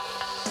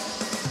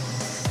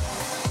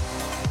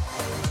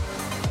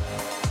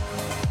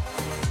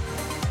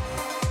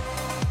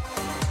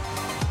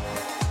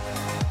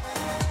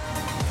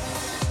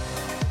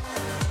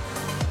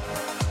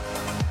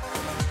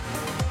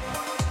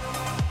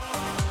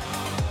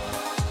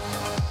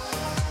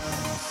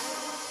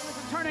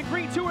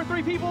greet 2 or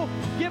 3 people,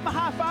 give them a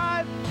high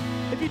five.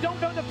 If you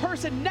don't know the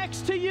person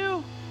next to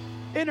you,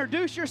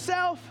 introduce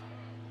yourself.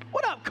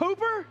 What up,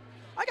 Cooper?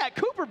 I got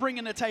Cooper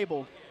bringing the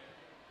table.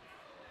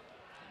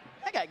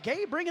 I got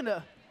Gabe bringing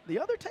the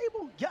other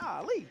table.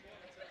 Golly.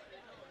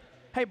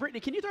 Hey, Brittany,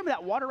 can you throw me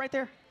that water right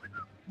there?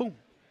 Boom.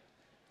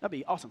 That'd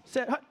be awesome.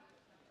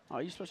 Oh,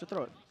 you're supposed to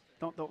throw it.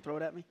 Don't throw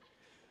it at me.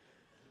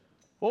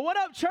 Well, what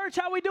up, church?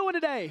 How we doing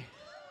today?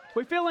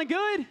 We feeling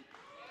good?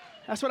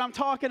 That's what I'm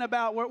talking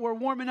about. We're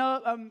warming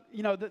up.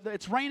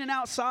 It's raining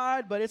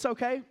outside, but it's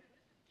okay.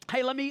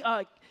 Hey, let me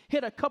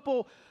hit a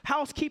couple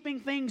housekeeping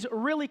things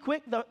really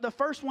quick. The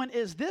first one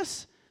is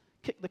this.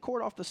 Kick the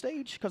cord off the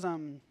stage because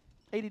I'm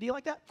ADD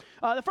like that.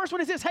 The first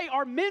one is this. Hey,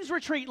 our men's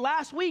retreat.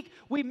 Last week,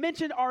 we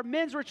mentioned our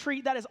men's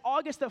retreat. That is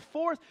August the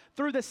 4th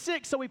through the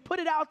 6th. So we put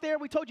it out there.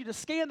 We told you to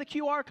scan the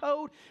QR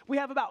code. We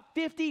have about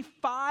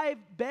 55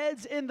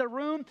 beds in the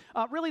room.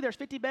 Really, there's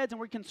 50 beds,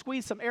 and we can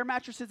squeeze some air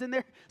mattresses in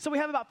there. So we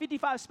have about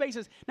 55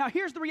 spaces. Now,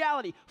 here's the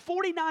reality.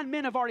 49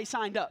 men have already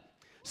signed up.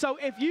 So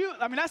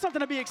that's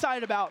something to be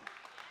excited about.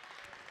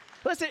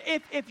 Listen,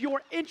 if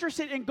you're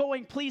interested in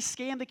going, please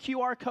scan the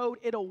QR code.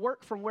 It'll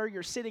work from where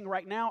you're sitting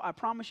right now. I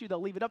promise you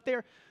they'll leave it up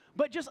there.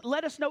 But just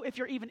let us know if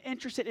you're even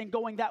interested in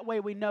going. That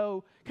way we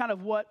know kind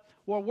of what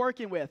we're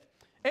working with.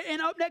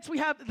 And up next, we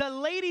have the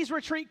ladies'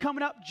 retreat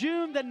coming up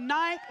June the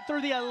 9th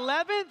through the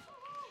 11th.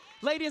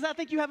 Ladies, I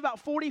think you have about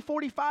 40,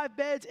 45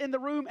 beds in the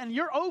room. And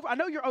I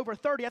know you're over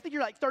 30. I think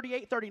you're like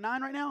 38,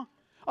 39 right now.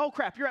 Oh,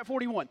 crap, you're at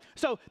 41.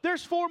 So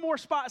there's 4 more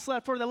spots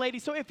left for the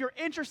ladies. So if you're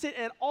interested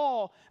at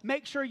all,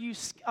 make sure you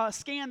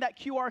scan that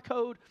QR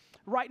code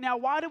right now.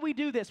 Why do we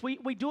do this? We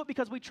do it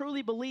because we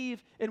truly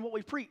believe in what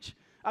we preach.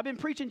 I've been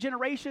preaching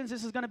Generations.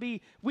 This is going to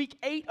be week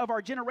 8 of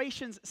our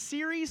Generations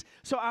series.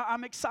 So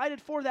I'm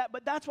excited for that.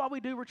 But that's why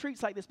we do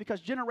retreats like this, because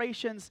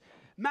generations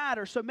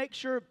matter. So make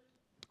sure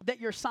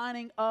that you're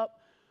signing up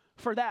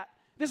for that.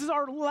 This is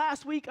our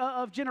last week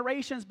of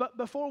Generations, but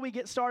before we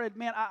get started,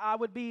 man, I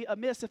would be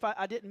amiss if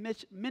I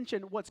didn't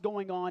mention what's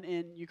going on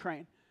in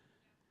Ukraine.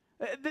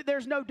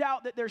 There's no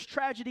doubt that there's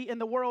tragedy in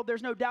the world.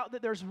 There's no doubt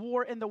that there's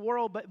war in the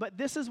world, but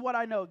this is what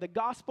I know. The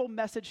gospel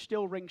message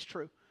still rings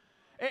true.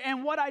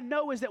 And what I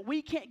know is that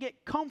we can't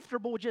get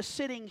comfortable just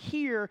sitting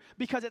here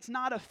because it's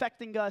not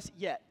affecting us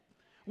yet.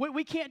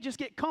 We can't just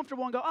get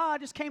comfortable and go, I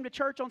just came to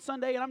church on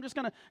Sunday and I'm just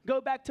going to go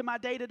back to my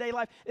day-to-day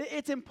life.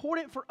 It's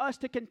important for us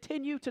to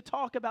continue to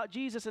talk about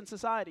Jesus in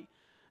society.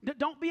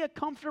 Don't be a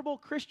comfortable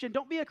Christian.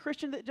 Don't be a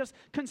Christian that just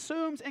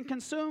consumes and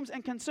consumes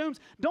and consumes.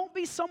 Don't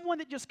be someone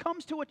that just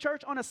comes to a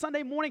church on a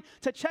Sunday morning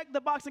to check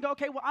the box and go,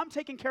 okay, well, I'm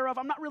taken care of.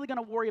 I'm not really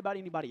going to worry about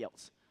anybody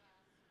else.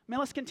 Man,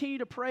 let's continue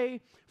to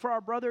pray for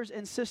our brothers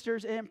and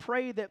sisters and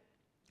pray that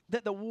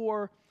the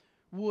war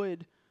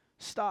would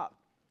stop.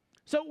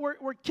 So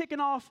we're kicking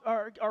off,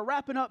 or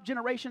wrapping up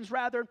Generations,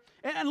 rather.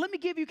 And let me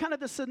give you kind of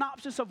the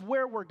synopsis of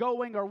where we're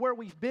going or where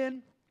we've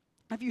been.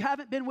 If you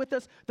haven't been with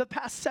us, the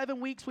past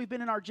 7 weeks we've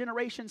been in our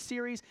Generations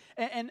series.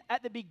 And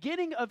at the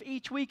beginning of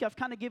each week, I've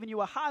kind of given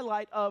you a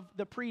highlight of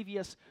the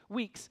previous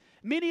weeks.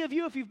 Many of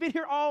you, if you've been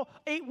here all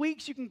 8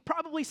 weeks, you can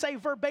probably say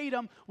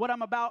verbatim what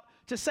I'm about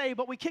to say.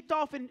 But we kicked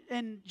off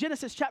in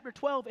Genesis chapter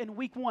 12 in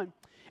week 1.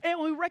 And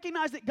we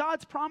recognize that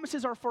God's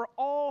promises are for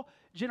all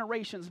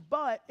generations,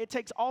 but it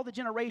takes all the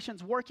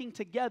generations working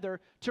together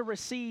to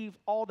receive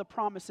all the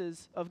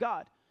promises of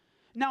God.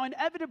 Now,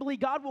 inevitably,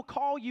 God will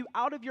call you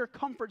out of your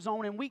comfort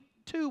zone. In week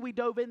 2, we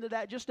dove into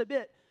that just a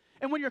bit.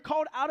 And when you're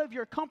called out of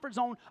your comfort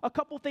zone, a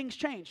couple things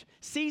change.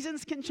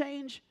 Seasons can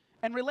change,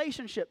 and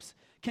relationships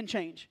can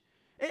change.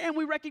 And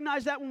we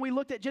recognize that when we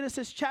looked at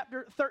Genesis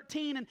chapter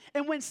 13.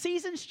 And when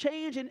seasons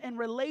change and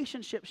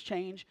relationships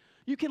change,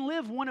 you can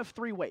live one of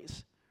 3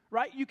 ways.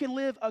 Right? You can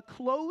live a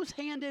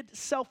close-handed,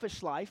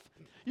 selfish life.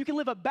 You can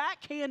live a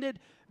backhanded,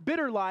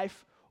 bitter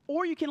life.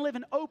 Or you can live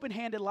an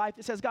open-handed life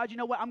that says, God, you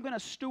know what? I'm going to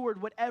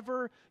steward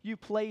whatever you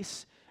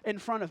place in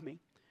front of me.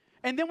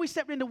 And then we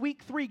stepped into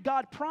week 3.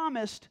 God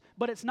promised,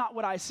 but it's not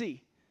what I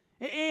see.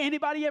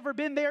 Anybody ever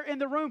been there in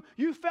the room?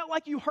 You felt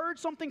like you heard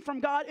something from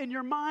God in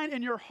your mind,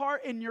 in your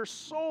heart, in your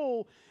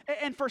soul.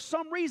 And for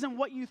some reason,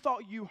 what you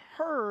thought you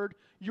heard,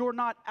 you're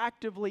not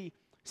actively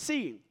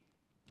seeing.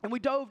 And we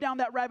dove down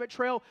that rabbit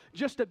trail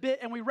just a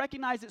bit, and we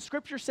recognize that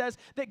Scripture says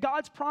that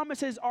God's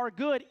promises are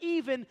good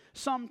even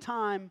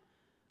sometime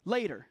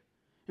later.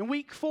 In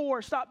week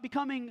 4, stop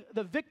becoming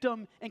the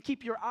victim and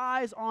keep your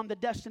eyes on the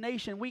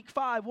destination. Week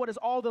 5, what does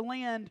all the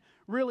land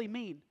really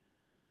mean?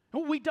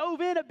 We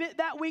dove in a bit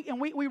that week, and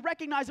we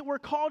recognize that we're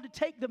called to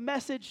take the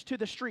message to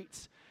the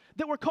streets,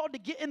 that we're called to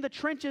get in the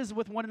trenches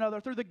with one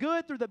another, through the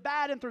good, through the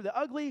bad, and through the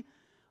ugly.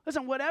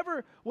 Listen,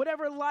 whatever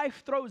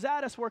life throws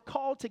at us, we're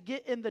called to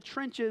get in the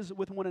trenches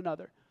with one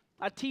another.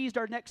 I teased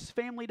our next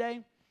family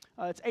day.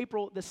 It's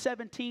April the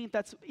 17th.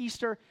 That's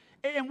Easter.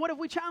 And what have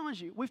we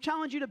challenged you? We've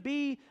challenged you to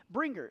be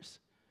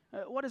bringers.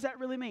 What does that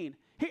really mean?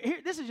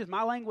 This is just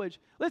my language.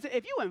 Listen,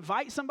 if you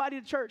invite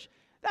somebody to church,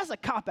 that's a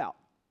cop-out.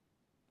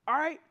 All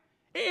right?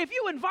 If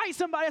you invite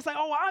somebody, it's like,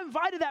 oh, I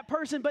invited that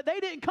person, but they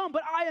didn't come,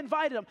 but I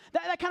invited them.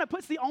 That kind of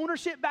puts the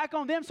ownership back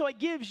on them, so it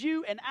gives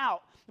you an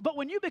out. But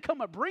when you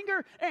become a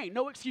bringer, there ain't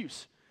no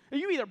excuse.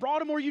 You either brought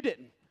them or you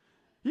didn't.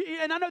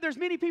 And I know there's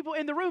many people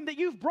in the room that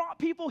you've brought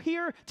people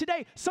here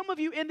today. Some of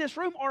you in this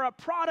room are a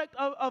product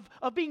of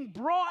being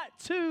brought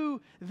to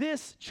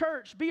this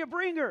church. Be a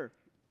bringer.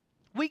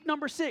 Week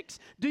number 6,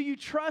 do you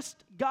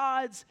trust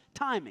God's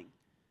timing?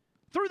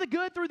 Through the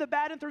good, through the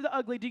bad, and through the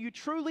ugly, do you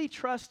truly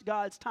trust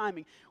God's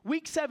timing?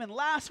 Week 7,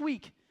 last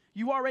week,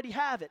 you already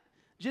have it.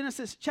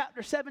 Genesis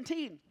chapter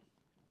 17.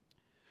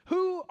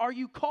 Who are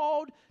you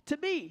called to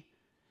be?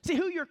 See,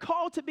 who you're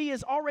called to be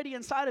is already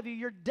inside of you.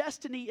 Your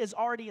destiny is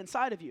already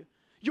inside of you.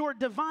 Your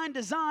divine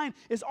design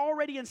is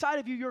already inside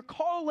of you. Your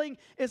calling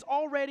is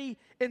already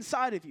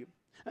inside of you.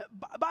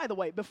 By the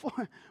way,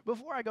 before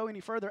I go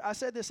any further, I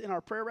said this in our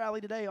prayer rally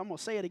today. I'm going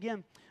to say it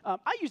again.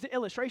 I used an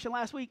illustration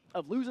last week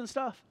of losing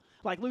stuff,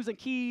 like losing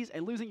keys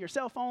and losing your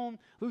cell phone,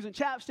 losing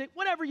chapstick,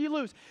 whatever you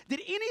lose.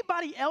 Did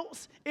anybody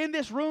else in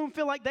this room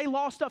feel like they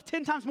lost stuff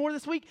 10 times more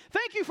this week?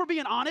 Thank you for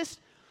being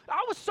honest.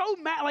 I was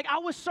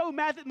so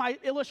mad that my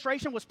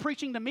illustration was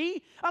preaching to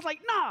me. I was like,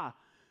 nah.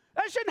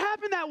 That shouldn't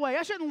happen that way.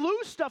 I shouldn't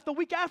lose stuff the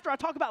week after I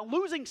talk about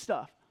losing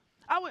stuff.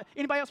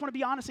 Anybody else want to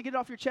be honest and get it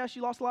off your chest?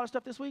 You lost a lot of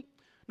stuff this week?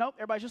 Nope,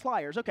 everybody's just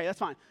liars. Okay, that's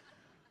fine.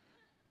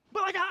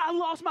 But like I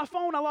lost my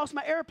phone, I lost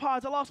my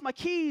AirPods, I lost my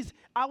keys.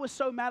 I was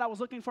so mad I was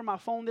looking for my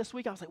phone this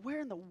week. I was like,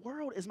 where in the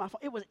world is my phone?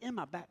 It was in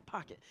my back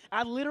pocket.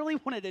 I literally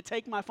wanted to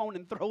take my phone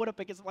and throw it up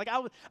against, like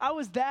I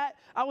was that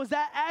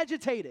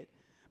agitated.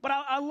 But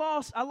I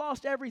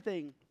lost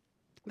everything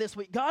this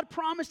week. God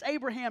promised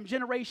Abraham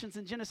generations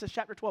in Genesis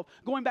chapter 12,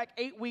 going back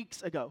 8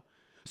 weeks ago.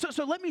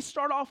 So let me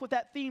start off with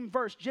that theme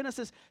verse,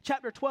 Genesis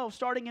chapter 12,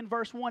 starting in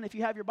verse 1. If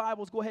you have your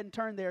Bibles, go ahead and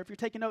turn there. If you're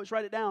taking notes,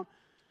 write it down.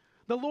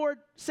 The Lord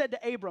said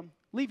to Abram,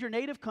 leave your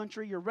native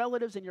country, your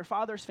relatives, and your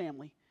father's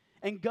family,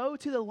 and go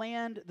to the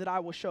land that I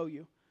will show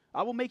you.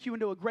 I will make you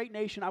into a great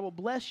nation. I will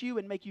bless you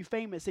and make you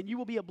famous, and you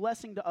will be a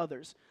blessing to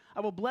others.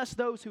 I will bless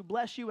those who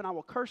bless you, and I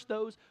will curse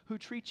those who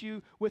treat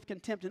you with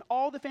contempt. And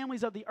all the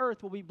families of the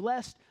earth will be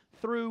blessed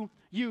through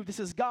you. This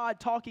is God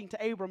talking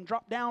to Abram.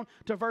 Drop down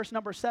to verse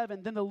number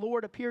 7. Then the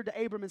Lord appeared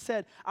to Abram and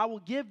said, I will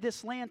give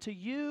this land to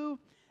you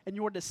and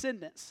your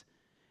descendants.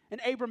 And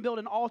Abram built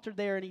an altar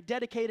there, and he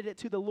dedicated it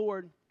to the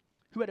Lord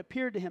who had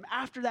appeared to him.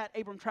 After that,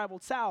 Abram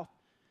traveled south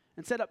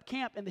and set up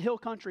camp in the hill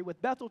country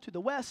with Bethel to the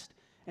west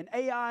and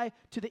Ai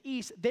to the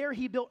east. There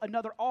he built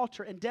another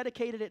altar and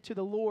dedicated it to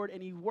the Lord,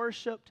 and he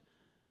worshiped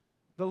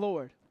the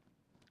Lord.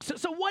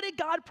 So what did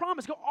God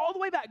promise? Go all the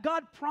way back.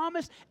 God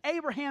promised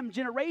Abraham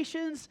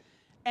generations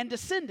and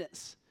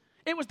descendants.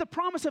 It was the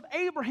promise of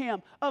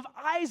Abraham, of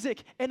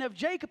Isaac, and of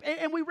Jacob.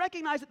 And we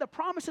recognize that the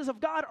promises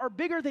of God are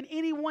bigger than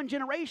any one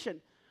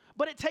generation.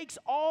 But it takes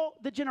all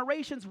the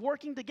generations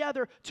working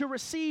together to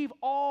receive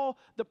all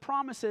the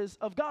promises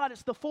of God.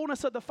 It's the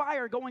fullness of the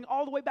fire going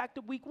all the way back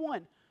to week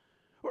 1.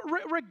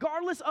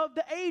 Regardless of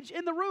the age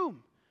in the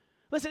room.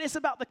 Listen, it's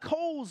about the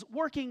coals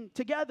working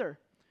together.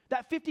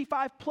 That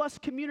 55-plus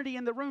community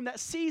in the room, that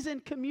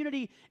seasoned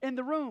community in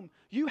the room.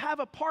 You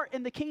have a part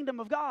in the kingdom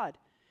of God.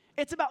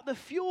 It's about the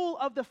fuel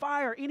of the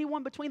fire.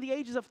 Anyone between the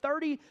ages of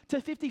 30 to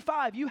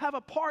 55, you have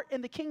a part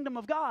in the kingdom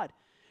of God.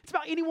 It's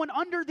about anyone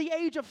under the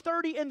age of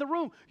 30 in the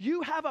room.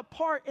 You have a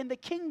part in the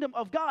kingdom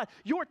of God.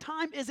 Your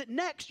time isn't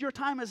next. Your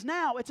time is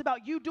now. It's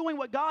about you doing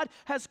what God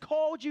has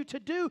called you to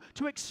do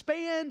to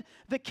expand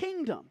the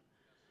kingdom.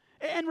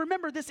 And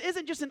remember, this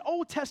isn't just an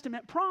Old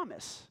Testament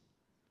promise.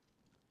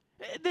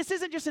 This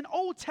isn't just an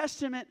Old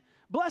Testament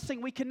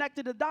blessing. We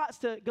connected the dots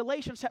to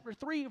Galatians chapter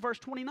 3, verse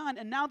 29.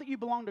 And now that you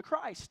belong to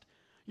Christ,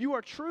 you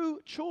are true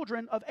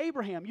children of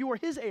Abraham. You are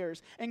his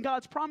heirs. And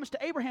God's promise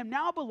to Abraham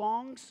now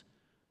belongs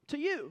to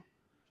you.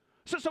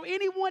 So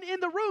anyone in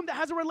the room that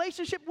has a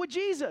relationship with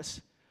Jesus,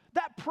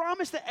 that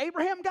promise that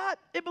Abraham got,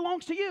 it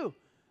belongs to you.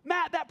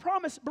 Matt, that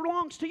promise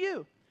belongs to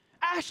you.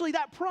 Ashley,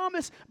 that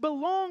promise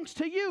belongs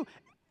to you.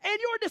 And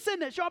your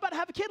descendants, you're about to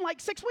have a kid in like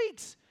 6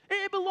 weeks.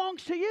 It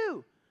belongs to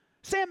you.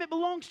 Sam, it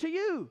belongs to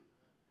you.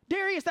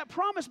 Darius, that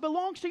promise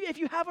belongs to you. If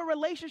you have a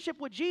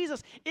relationship with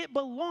Jesus, it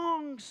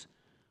belongs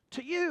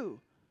to you.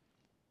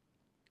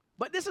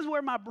 But this is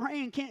where my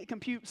brain can't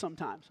compute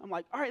sometimes. I'm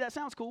like, all right, that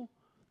sounds cool.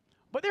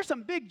 But there's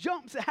some big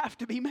jumps that have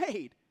to be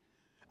made.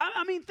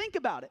 I mean, think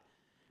about it.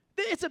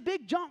 It's a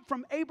big jump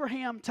from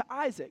Abraham to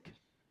Isaac,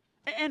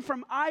 and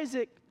from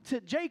Isaac to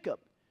Jacob,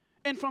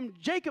 and from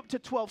Jacob to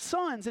 12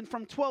 sons, and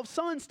from 12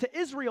 sons to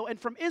Israel, and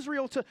from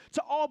Israel to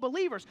all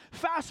believers.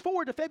 Fast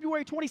forward to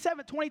February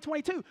 27th,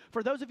 2022.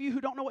 For those of you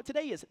who don't know what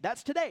today is,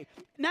 that's today.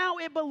 Now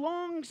it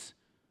belongs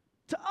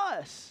to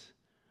us.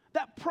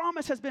 That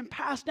promise has been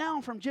passed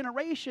down from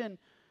generation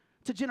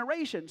to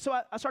generation. So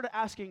I started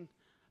asking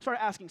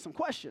some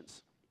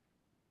questions.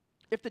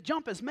 If the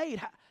jump is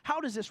made, how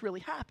does this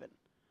really happen?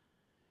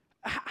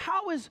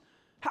 How is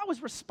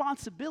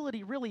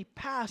responsibility really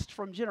passed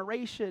from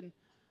generation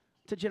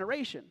to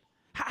generation?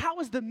 How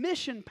is the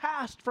mission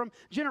passed from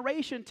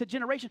generation to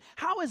generation?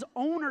 How is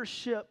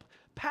ownership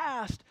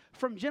passed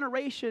from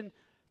generation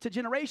to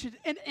generation.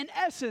 In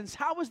essence,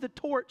 how is the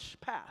torch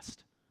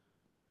passed?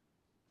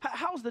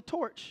 How's the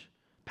torch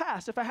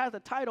passed? If I had to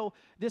title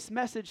this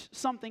message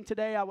something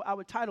today, I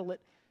would title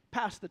it,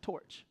 Pass the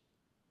Torch.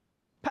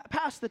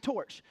 Pass the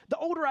torch. The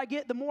older I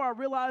get, the more I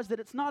realize that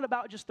it's not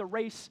about just the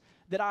race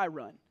that I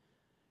run.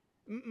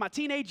 My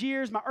teenage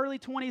years, my early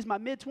 20s, my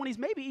mid-20s,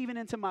 maybe even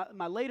into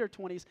my later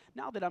 20s,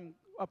 now that I'm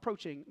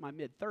approaching my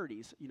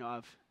mid-30s,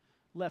 I've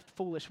left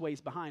foolish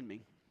ways behind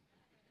me.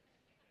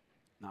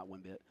 Not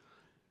one bit.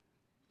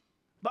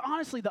 But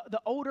honestly,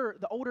 the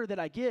older that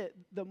I get,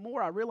 the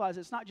more I realize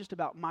it's not just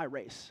about my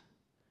race.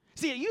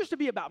 See, it used to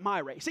be about my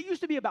race. It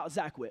used to be about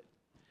Zach Witt.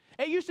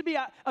 It used to be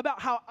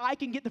about how I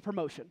can get the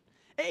promotion.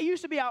 It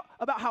used to be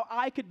about how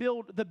I could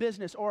build the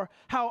business or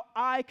how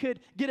I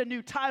could get a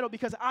new title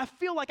because I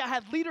feel like I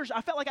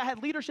felt like I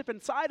had leadership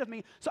inside of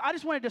me. So I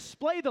just want to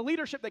display the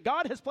leadership that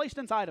God has placed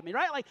inside of me,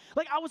 right? Like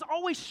I was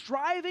always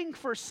striving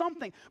for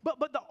something. But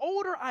the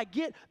older I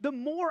get, the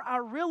more I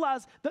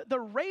realize that the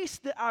race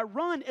that I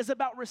run is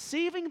about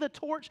receiving the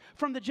torch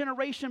from the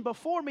generation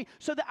before me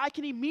so that I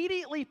can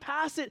immediately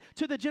pass it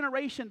to the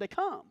generation to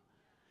come.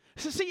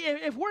 So see,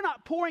 if we're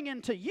not pouring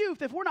into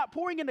youth, if we're not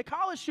pouring into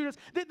college students,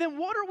 then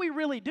what are we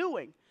really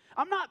doing?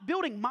 I'm not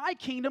building my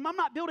kingdom. I'm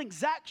not building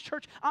Zach's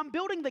church. I'm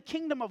building the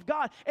kingdom of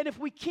God. And if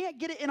we can't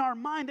get it in our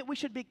mind that we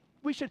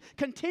should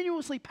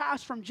continuously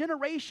pass from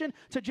generation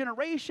to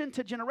generation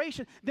to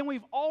generation, then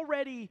we've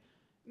already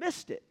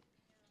missed it.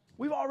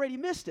 We've already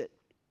missed it.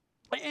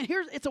 And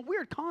it's a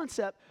weird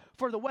concept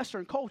for the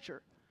Western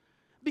culture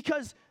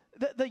because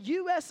the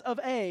U.S. of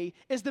A.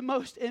 is the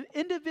most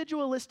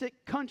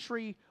individualistic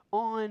country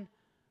on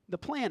the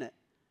planet.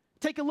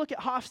 Take a look at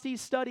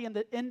Hofstede's study in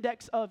the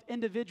index of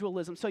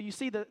individualism. So you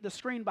see the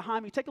screen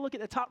behind me. Take a look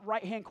at the top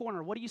right-hand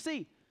corner. What do you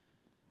see?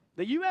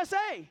 The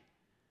USA.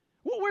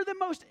 Well, we're the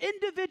most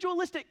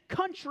individualistic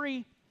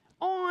country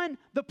on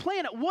the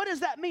planet. What does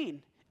that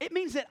mean? It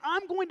means that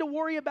I'm going to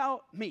worry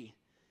about me.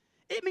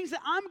 It means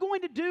that I'm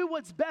going to do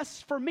what's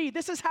best for me.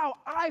 This is how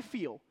I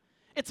feel.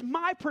 It's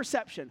my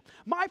perception.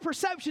 My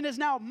perception is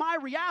now my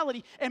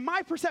reality, and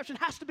my perception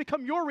has to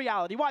become your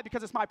reality. Why?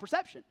 Because it's my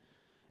perception.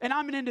 And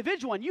I'm an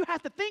individual, and you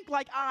have to think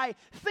like I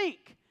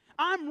think.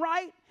 I'm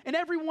right, and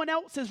everyone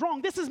else is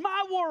wrong. This is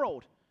my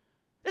world.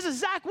 This is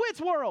Zach Witt's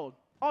world.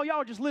 All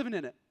y'all are just living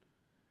in it.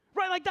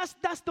 Right? Like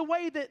that's the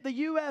way that the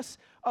U.S.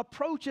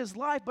 approaches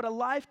life, but a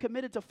life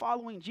committed to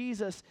following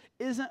Jesus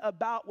isn't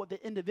about what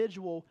the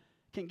individual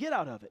can get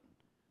out of it.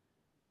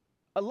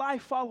 A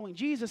life following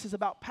Jesus is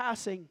about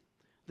passing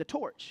the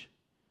torch.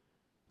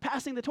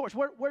 Passing the torch.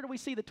 Where do we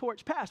see the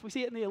torch passed? We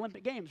see it in the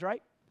Olympic Games,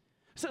 right?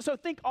 So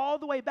think all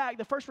the way back.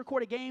 The first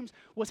recorded games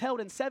was held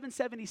in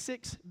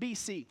 776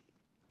 BC.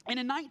 And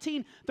in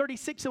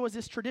 1936, there was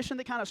this tradition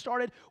that kind of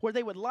started where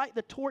they would light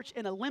the torch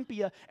in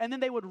Olympia, and then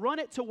they would run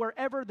it to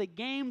wherever the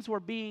games were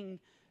being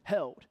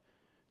held.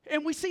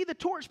 And we see the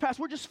torch passed.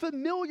 We're just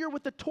familiar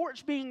with the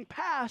torch being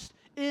passed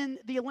in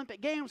the Olympic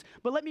Games.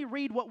 But let me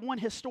read what one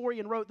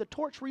historian wrote. The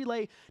torch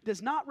relay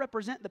does not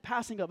represent the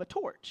passing of a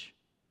torch.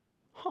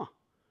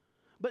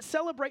 But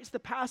celebrates the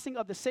passing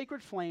of the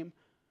sacred flame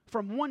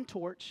from one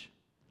torch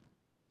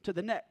to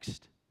the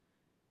next.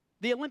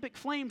 The Olympic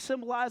flame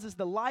symbolizes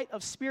the light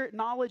of spirit,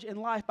 knowledge, and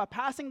life. By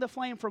passing the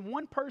flame from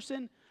one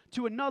person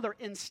to another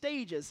in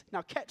stages,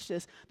 now catch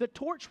this, the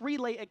torch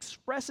relay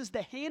expresses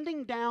the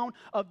handing down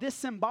of this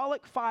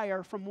symbolic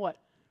fire from what?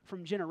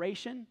 From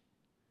generation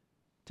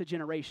to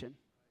generation.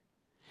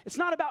 It's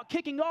not about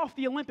kicking off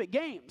the Olympic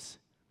Games.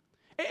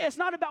 It's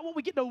not about what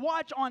we get to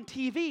watch on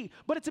TV,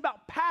 but it's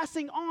about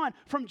passing on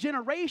from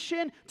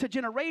generation to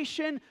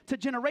generation to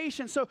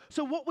generation. So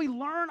what we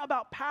learn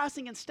about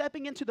passing and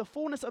stepping into the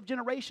fullness of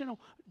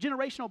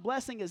generational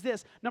blessing is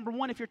this. Number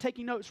one, if you're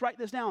taking notes, write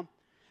this down.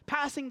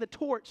 Passing the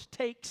torch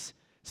takes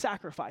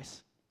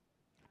sacrifice.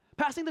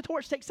 Passing the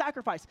torch takes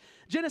sacrifice.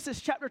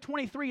 Genesis chapter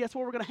 23, that's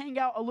where we're going to hang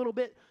out a little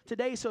bit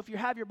today. So if you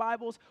have your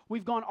Bibles,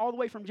 we've gone all the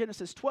way from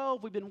Genesis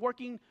 12. We've been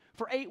working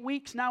for 8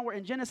 weeks. Now we're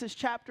in Genesis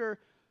chapter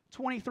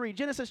 23.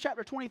 Genesis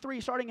chapter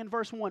 23, starting in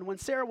verse 1. When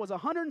Sarah was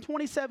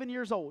 127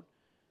 years old.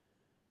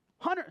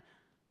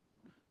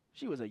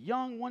 She was a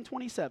young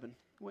 127.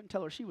 Wouldn't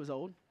tell her she was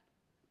old.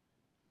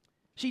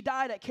 She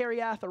died at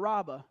Kiriath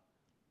Araba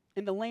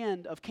in the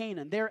land of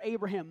Canaan. There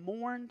Abraham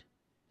mourned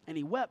and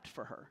he wept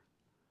for her.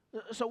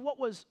 So what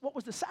was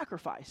the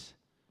sacrifice?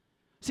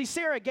 See,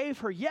 Sarah gave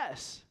her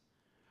yes.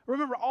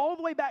 Remember, all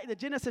the way back to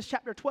Genesis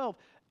chapter 12,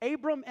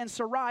 Abram and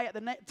Sarai at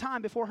the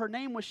time before her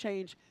name was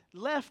changed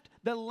left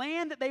the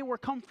land that they were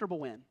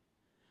comfortable in.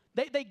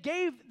 They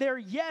gave their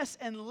yes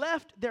and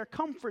left their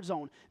comfort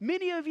zone.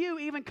 Many of you,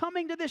 even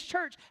coming to this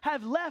church,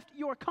 have left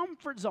your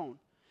comfort zone.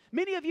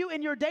 Many of you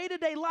in your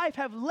day-to-day life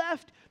have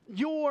left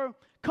your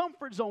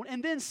comfort zone.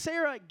 And then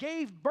Sarah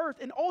gave birth,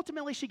 and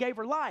ultimately she gave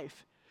her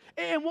life.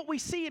 And what we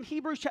see in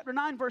Hebrews chapter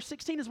 9, verse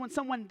 16 is when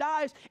someone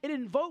dies, it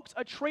invokes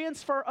a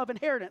transfer of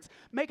inheritance.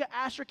 Make an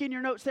asterisk in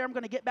your notes there. I'm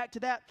going to get back to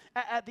that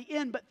at the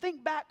end. But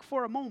think back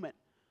for a moment.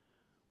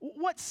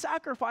 What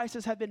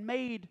sacrifices have been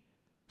made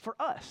for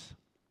us?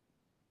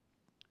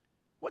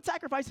 What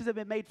sacrifices have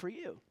been made for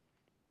you?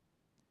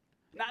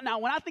 Now,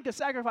 when I think of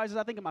sacrifices,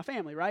 I think of my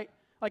family, right?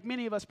 Like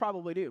many of us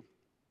probably do.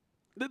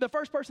 The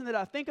first person that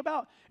I think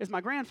about is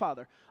my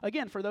grandfather.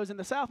 Again, for those in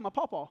the South, my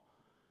pawpaw.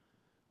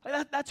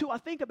 That's who I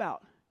think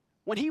about.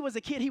 When he was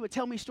a kid, he would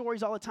tell me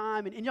stories all the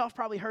time, and y'all have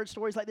probably heard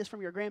stories like this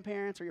from your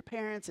grandparents or your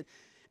parents,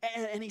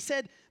 and he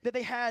said that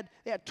they had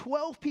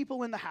 12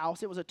 people in the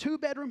house. It was a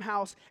 2-bedroom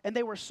house, and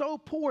they were so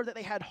poor that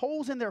they had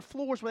holes in their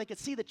floors where they could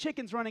see the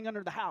chickens running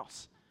under the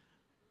house.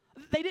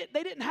 They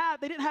didn't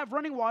have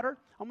running water.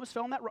 Almost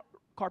fell on that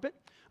carpet.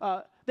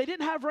 They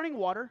didn't have running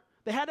water.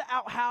 They had an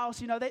outhouse.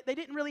 They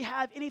didn't really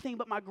have anything,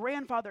 but my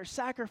grandfather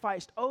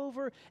sacrificed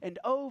over and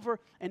over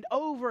and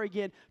over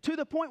again to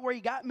the point where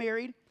he got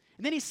married,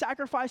 and then he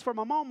sacrificed for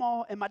my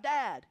mama and my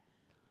dad.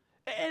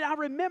 And I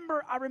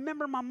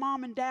remember my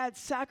mom and dad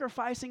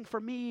sacrificing for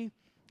me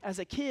as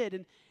a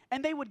kid,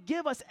 and they would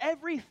give us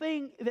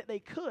everything that they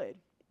could.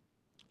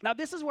 Now,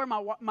 this is where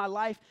my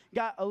life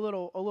got a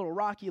little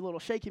rocky, a little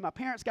shaky. My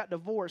parents got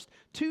divorced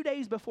 2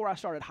 days before I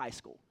started high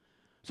school.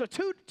 So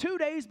two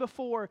days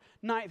before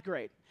 9th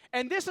grade.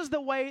 And this is the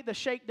way the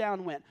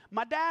shakedown went.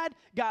 My dad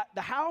got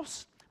the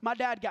house. My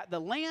dad got the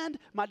land.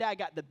 My dad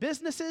got the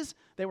businesses.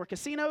 They were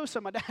casinos,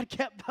 so my dad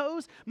kept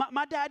those.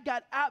 My dad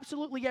got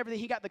absolutely everything.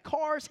 He got the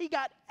cars. He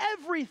got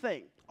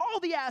everything, all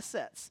the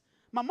assets.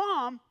 My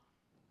mom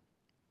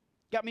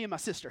got me and my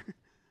sister.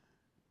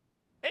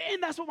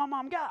 And that's what my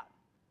mom got.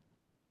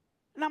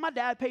 Now, my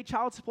dad paid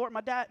child support.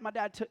 My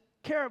dad took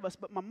care of us,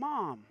 but my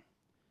mom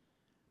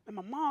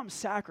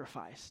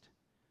sacrificed.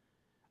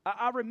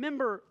 I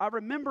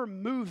remember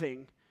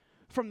moving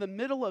from the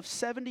middle of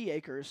 70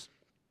 acres,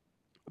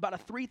 about a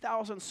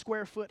 3,000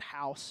 square foot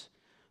house,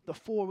 the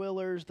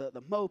four-wheelers, the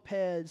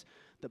mopeds,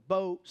 the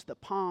boats, the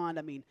pond.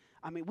 I mean,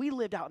 we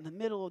lived out in the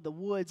middle of the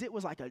woods. It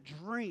was like a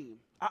dream.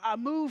 I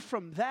moved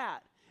from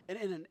that, and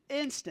in an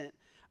instant,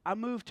 I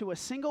moved to a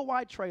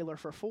single-wide trailer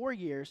for 4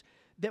 years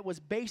that was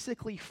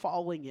basically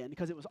falling in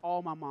because it was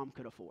all my mom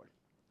could afford.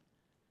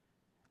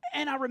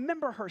 And I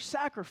remember her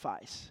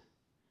sacrifice.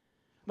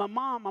 My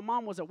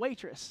mom was a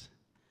waitress,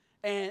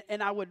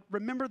 and I would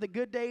remember the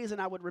good days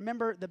and I would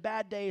remember the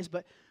bad days,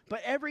 but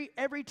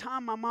every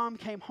time my mom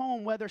came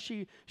home, whether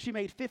she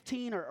made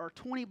 15 or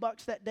 20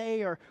 bucks that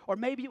day, or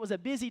maybe it was a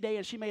busy day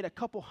and she made a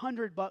couple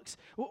 $100,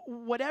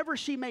 whatever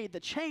she made, the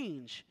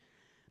change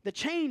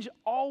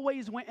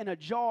always went in a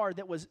jar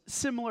that was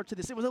similar to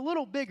this. It was a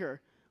little bigger,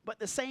 but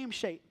the same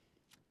shape.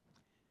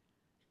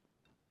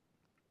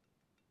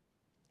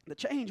 The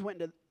change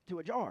went into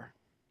a jar.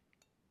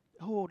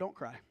 Oh, don't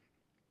cry.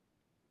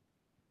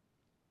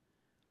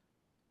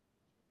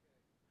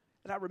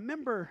 And I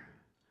remember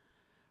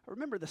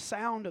the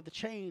sound of the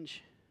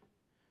change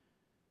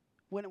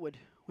when it would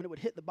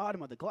hit the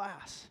bottom of the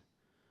glass.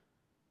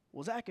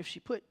 Well, Zach, if she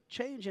put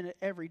change in it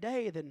every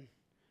day, then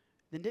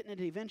didn't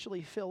it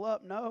eventually fill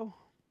up? No.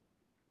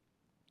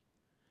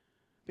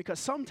 Because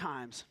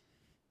sometimes,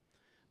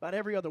 about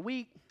every other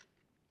week,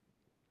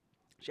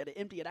 she had to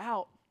empty it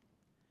out.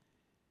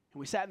 And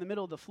we sat in the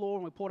middle of the floor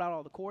and we pulled out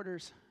all the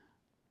quarters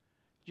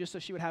just so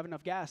she would have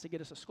enough gas to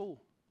get us to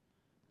school.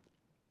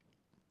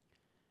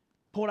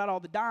 Pulled out all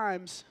the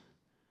dimes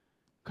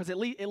because at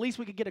least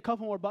we could get a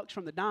couple more bucks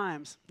from the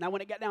dimes. Now,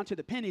 when it got down to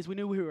the pennies, we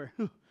knew we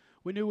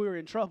were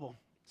in trouble.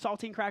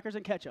 Saltine crackers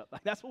and ketchup.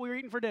 Like, that's what we were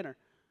eating for dinner.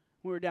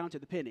 We were down to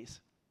the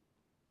pennies.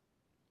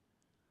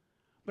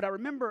 But I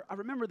remember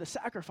the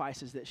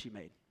sacrifices that she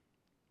made.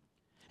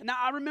 And now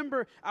I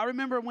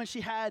remember when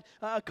she had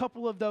a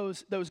couple of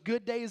those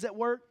good days at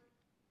work,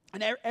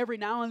 and every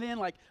now and then,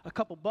 like a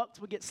couple bucks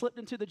would get slipped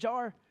into the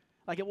jar.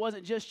 Like it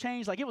wasn't just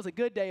change. Like it was a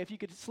good day if you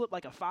could slip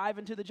like a 5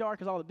 into the jar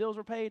because all the bills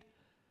were paid.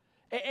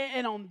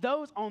 And on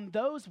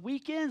those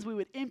weekends, we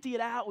would empty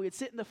it out. We would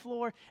sit in the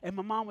floor, and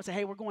my mom would say,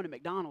 "Hey, we're going to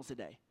McDonald's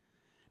today."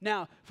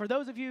 Now, for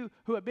those of you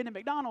who have been to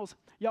McDonald's,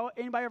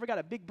 anybody ever got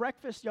a big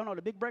breakfast? Y'all know what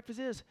a big breakfast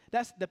is?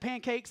 That's the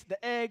pancakes,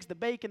 the eggs, the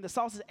bacon, the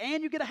sausages,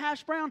 and you get a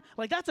hash brown.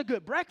 Like, that's a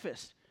good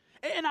breakfast.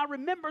 And I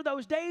remember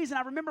those days, and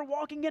I remember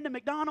walking into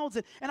McDonald's,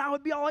 and I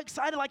would be all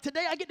excited, like,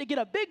 today I get to get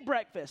a big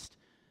breakfast.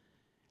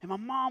 And my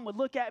mom would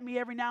look at me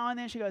every now and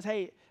then. She goes,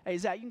 hey,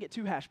 Zach, you can get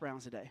 2 hash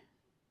browns today.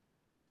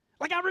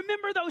 Like, I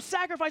remember those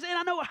sacrifices, and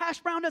I know a hash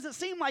brown doesn't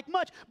seem like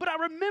much, but I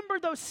remember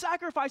those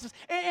sacrifices,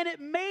 and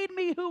it made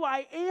me who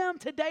I am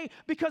today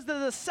because of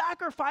the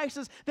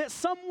sacrifices that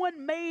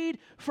someone made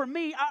for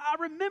me. I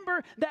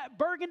remember that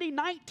burgundy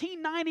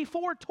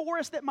 1994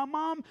 Taurus that my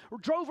mom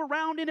drove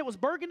around in. It was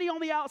burgundy on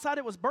the outside.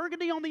 It was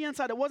burgundy on the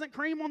inside. It wasn't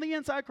cream on the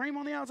inside, cream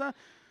on the outside.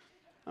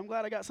 I'm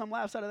glad I got some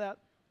laughs out of that.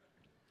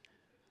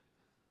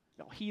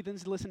 Y'all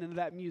heathens listening to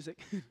that music.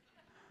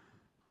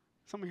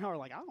 Some of y'all are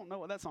like, I don't know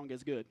what that song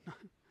is good.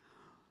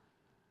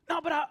 No,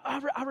 but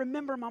I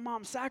remember my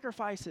mom's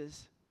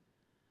sacrifices.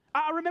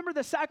 I remember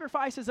the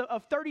sacrifices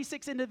of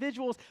 36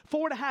 individuals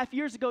 4.5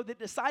 years ago that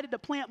decided to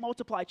plant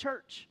Multiply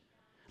Church.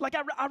 Like,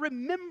 I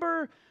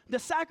remember the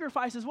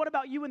sacrifices. What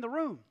about you in the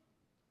room?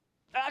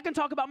 I can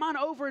talk about mine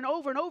over and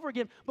over and over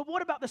again, but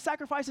what about the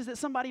sacrifices that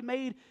somebody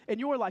made in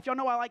your life? Y'all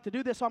know I like to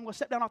do this, so I'm going to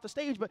step down off the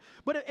stage, but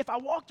if I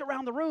walked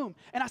around the room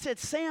and I said,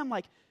 Sam,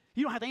 like,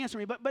 You don't have to answer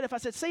me, but if I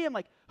said, Sam,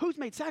 like, who's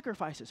made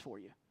sacrifices for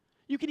you?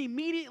 You can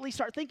immediately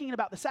start thinking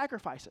about the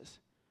sacrifices.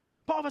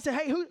 Paul, if I said,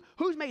 hey,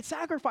 who's made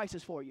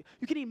sacrifices for you?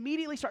 You can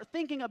immediately start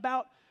thinking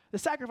about the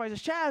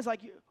sacrifices. Chaz,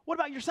 like, what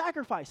about your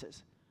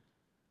sacrifices?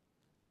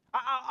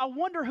 I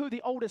wonder who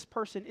the oldest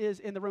person is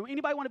in the room.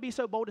 Anybody want to be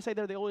so bold to say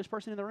they're the oldest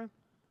person in the room?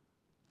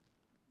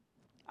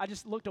 I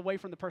just looked away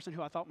from the person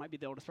who I thought might be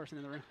the oldest person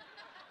in the room.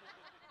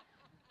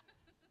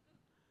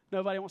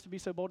 Nobody wants to be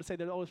so bold to say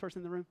they're the oldest person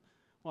in the room?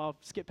 Well, I'll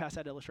skip past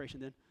that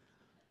illustration then.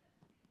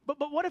 But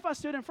what if I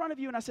stood in front of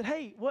you and I said,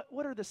 hey,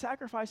 what are the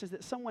sacrifices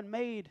that someone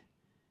made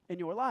in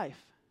your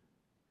life?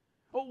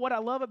 Well, what I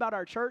love about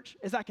our church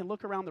is I can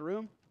look around the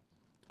room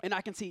and I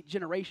can see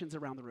generations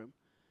around the room.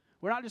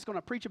 We're not just going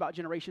to preach about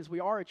generations.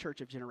 We are a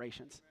church of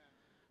generations.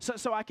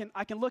 So I can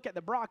look at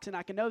the Brocks and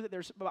I can know that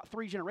there's about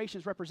 3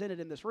 generations represented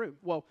in this room.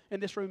 Well, in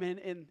this room and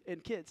in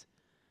kids.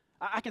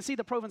 I can see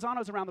the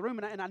Provenzanos around the room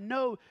and I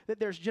know that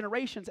there's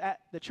generations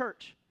at the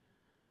church.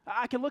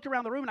 I can look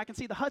around the room and I can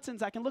see the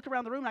Hudsons. I can look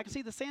around the room and I can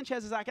see the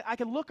Sanchez's. I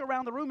can look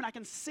around the room and I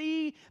can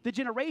see the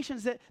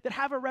generations that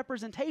have a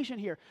representation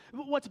here.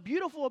 What's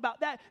beautiful about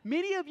that,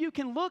 many of you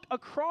can look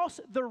across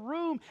the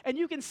room and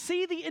you can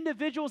see the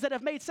individuals that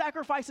have made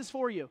sacrifices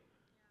for you.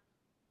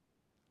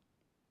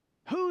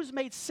 Who's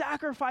made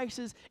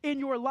sacrifices in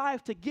your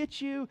life to get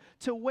you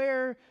to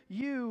where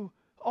you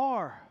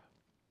are?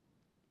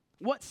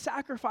 What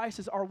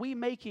sacrifices are we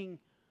making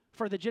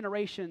for the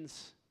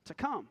generations to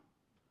come?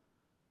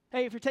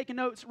 Hey, if you're taking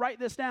notes, write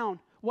this down.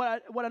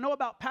 What I know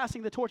about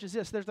passing the torch is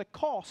this. There's a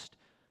cost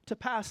to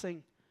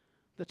passing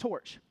the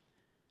torch.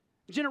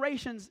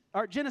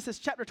 Genesis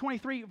chapter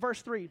 23,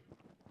 verse 3.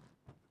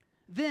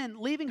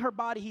 Then, leaving her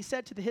body, he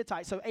said to the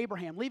Hittites, so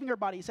Abraham, leaving her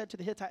body, he said to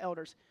the Hittite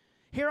elders,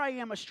 here I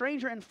am, a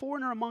stranger and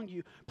foreigner among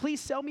you. Please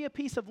sell me a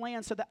piece of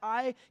land so that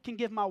I can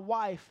give my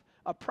wife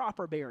a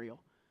proper burial.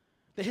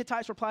 The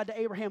Hittites replied to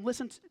Abraham,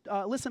 listen,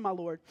 my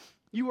lord.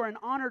 You are an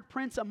honored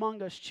prince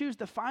among us. Choose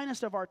the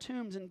finest of our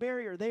tombs and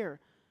bury her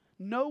there.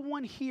 No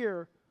one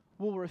here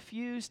will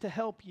refuse to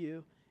help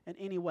you in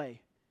any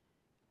way.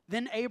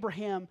 Then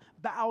Abraham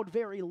bowed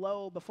very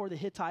low before the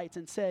Hittites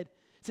and said,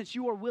 since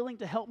you are willing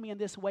to help me in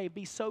this way,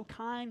 be so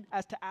kind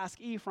as to ask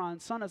Ephron,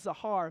 son of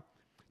Zahar,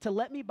 to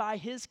let me buy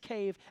his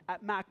cave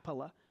at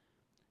Machpelah,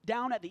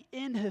 down at the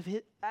end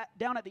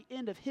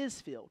of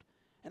his field.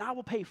 And I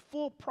will pay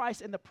full price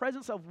in the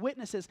presence of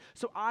witnesses,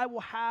 so I will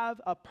have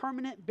a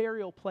permanent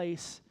burial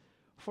place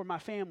for my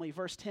family.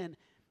 Verse 10,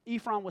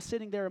 Ephron was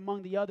sitting there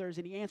among the others,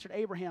 and he answered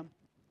Abraham,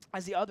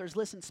 as the others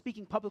listened,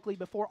 speaking publicly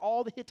before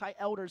all the Hittite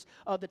elders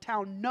of the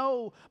town.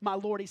 No, my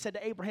lord, he said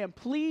to Abraham,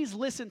 please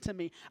listen to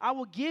me. I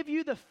will give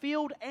you the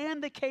field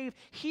and the cave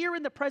here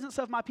in the presence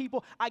of my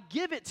people. I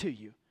give it to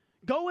you.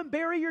 Go and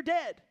bury your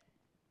dead.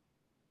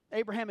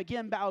 Abraham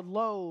again bowed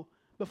low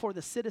before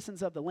the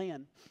citizens of the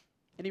land.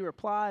 And he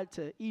replied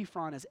to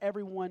Ephron as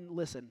everyone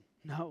listened,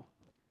 no,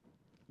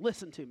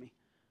 listen to me.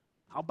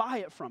 I'll buy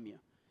it from you.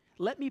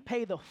 Let me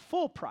pay the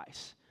full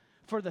price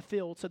for the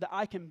field so that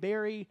I can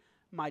bury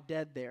my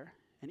dead there.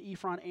 And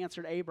Ephron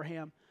answered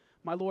Abraham,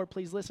 my lord,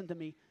 please listen to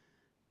me.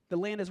 The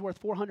land is worth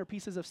 400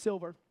 pieces of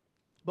silver,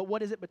 but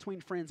what is it between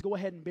friends? Go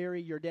ahead and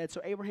bury your dead.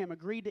 So Abraham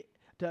agreed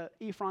to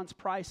Ephron's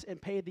price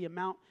and paid the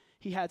amount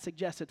he had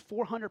suggested,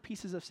 400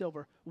 pieces of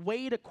silver,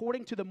 weighed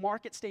according to the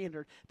market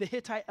standard. The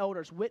Hittite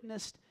elders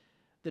witnessed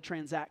the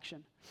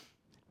transaction.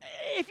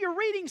 If you're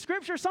reading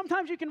scripture,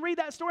 sometimes you can read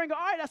that story and go,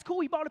 all right, that's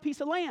cool, he bought a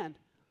piece of land.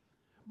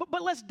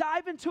 But let's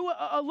dive into it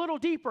a little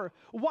deeper.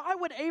 Why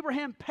would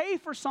Abraham pay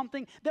for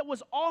something that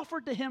was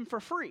offered to him for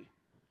free?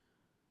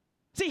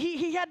 See,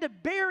 he had to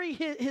bury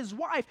his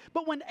wife,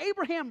 but when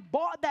Abraham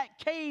bought that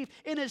cave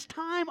in his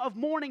time of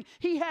mourning,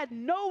 he had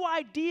no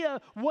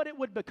idea what it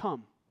would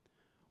become.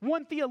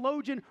 One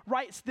theologian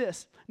writes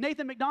this.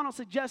 Nathan McDonald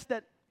suggests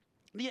that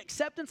the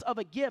acceptance of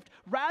a gift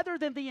rather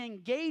than the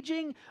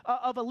engaging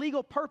of a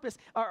legal purpose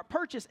or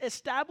purchase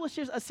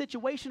establishes a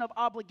situation of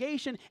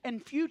obligation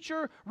and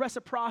future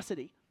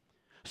reciprocity.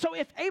 So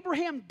if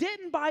Abraham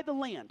didn't buy the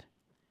land,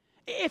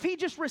 if he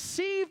just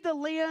received the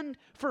land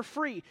for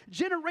free,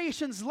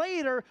 generations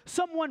later,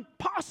 someone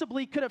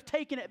possibly could have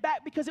taken it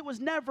back because it was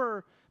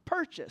never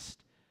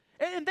purchased.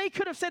 And they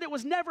could have said it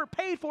was never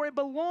paid for. It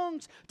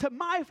belongs to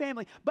my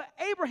family. But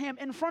Abraham,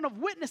 in front of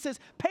witnesses,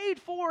 paid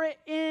for it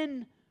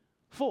in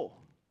full.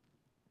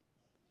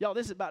 Y'all,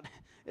 it's about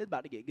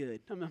to get good.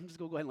 I'm just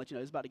going to go ahead and let you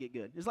know it's about to get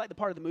good. It's like the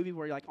part of the movie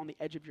where you're like on the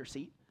edge of your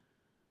seat.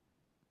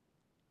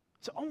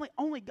 So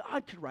only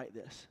God could write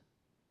this.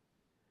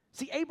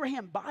 See,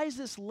 Abraham buys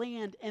this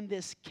land and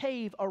this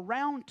cave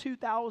around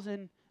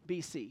 2000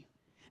 BC.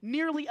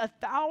 Nearly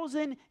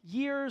 1,000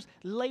 years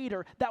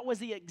later, that was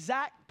the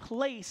exact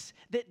place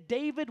that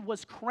David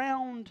was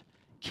crowned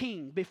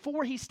king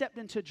before he stepped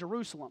into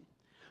Jerusalem.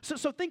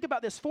 So think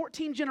about this.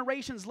 14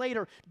 generations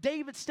later,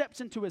 David steps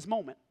into his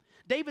moment.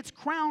 David's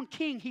crowned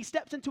king, he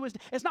steps into his,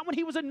 it's not when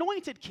he was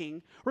anointed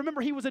king.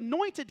 Remember, he was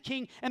anointed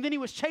king, and then he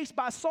was chased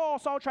by Saul.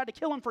 Saul tried to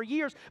kill him for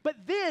years, but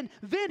then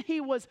he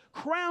was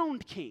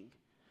crowned king.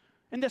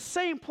 In the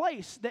same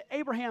place that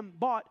Abraham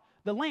bought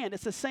the land,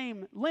 it's the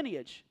same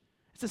lineage.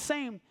 It's the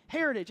same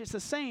heritage. It's the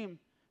same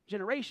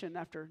generation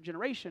after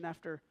generation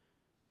after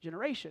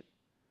generation.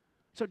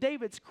 So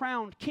David's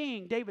crowned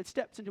king. David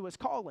steps into his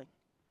calling.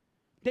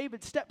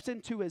 David steps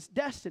into his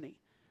destiny.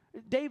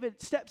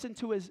 David steps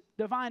into his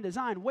divine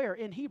design. Where?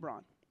 In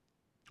Hebron.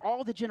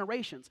 All the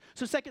generations.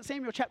 So 2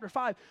 Samuel chapter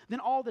 5,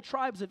 then all the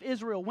tribes of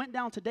Israel went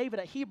down to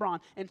David at Hebron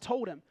and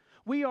told him,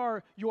 we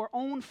are your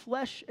own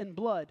flesh and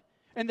blood.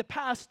 In the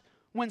past,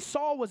 when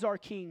Saul was our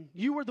king,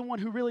 you were the one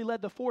who really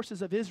led the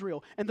forces of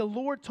Israel. And the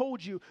Lord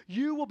told you,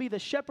 you will be the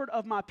shepherd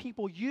of my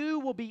people. You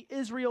will be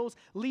Israel's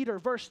leader.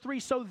 Verse 3,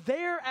 so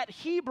there at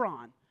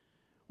Hebron,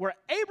 where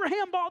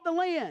Abraham bought the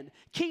land,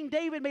 King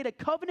David made a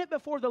covenant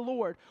before the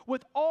Lord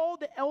with all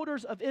the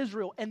elders of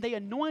Israel, and they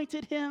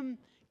anointed him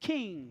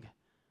king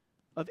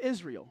of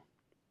Israel.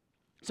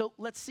 So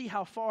let's see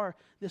how far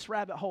this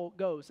rabbit hole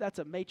goes. That's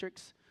a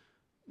Matrix.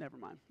 Never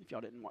mind, if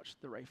y'all didn't watch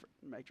the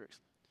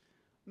Matrix.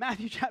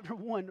 Matthew chapter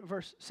 1,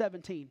 verse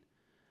 17.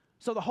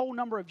 So the whole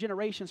number of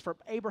generations from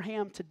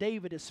Abraham to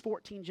David is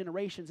 14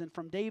 generations, and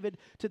from David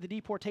to the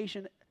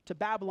deportation to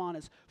Babylon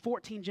is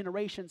 14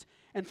 generations,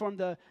 and from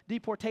the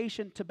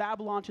deportation to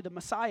Babylon to the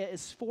Messiah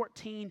is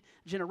 14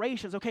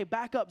 generations. Okay,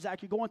 back up,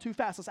 Zach. You're going too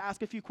fast. Let's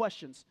ask a few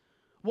questions.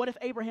 What if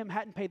Abraham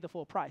hadn't paid the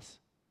full price?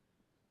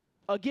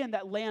 Again,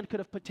 that land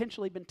could have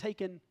potentially been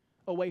taken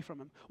away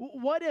from him.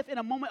 What if in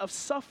a moment of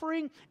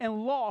suffering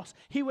and loss,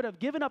 he would have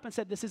given up and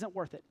said, this isn't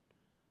worth it?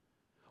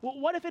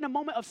 What if in a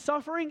moment of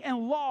suffering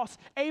and loss,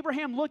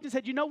 Abraham looked and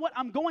said, you know what?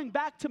 I'm going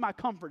back to my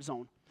comfort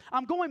zone.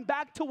 I'm going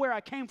back to where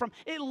I came from.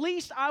 At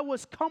least I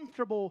was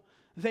comfortable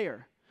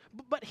there.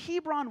 But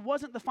Hebron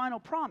wasn't the final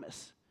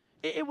promise.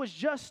 It was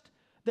just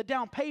the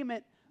down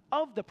payment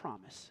of the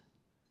promise.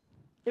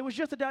 It was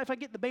just the down, if I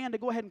get the band to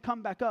go ahead and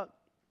come back up.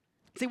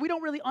 See, we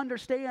don't really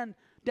understand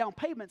down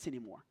payments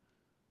anymore.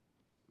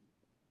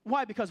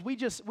 Why? Because we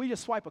just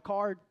swipe a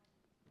card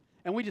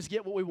and we just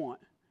get what we want.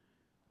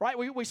 Right?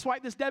 We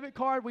swipe this debit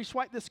card, we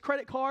swipe this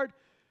credit card.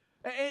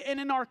 And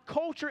in our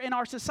culture, in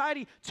our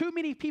society, too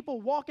many people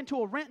walk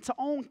into a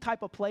rent-to-own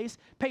type of place,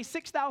 pay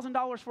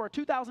 $6,000 for a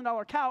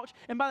 $2,000 couch,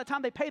 and by the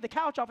time they pay the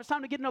couch off, it's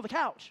time to get another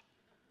couch.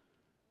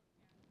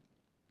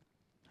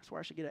 That's where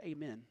I should get an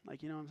amen.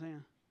 Like, you know what I'm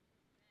saying?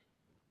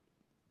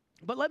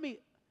 But let me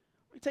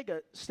take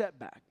a step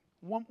back,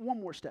 one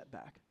more step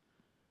back.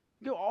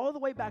 Go all the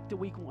way back to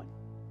week 1.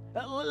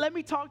 Let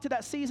me talk to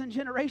that seasoned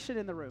generation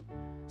in the room.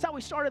 That's how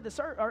we started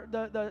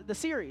the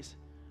series.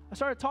 I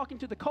started talking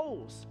to the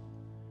Coles.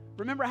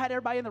 Remember, I had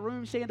everybody in the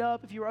room stand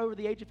up if you were over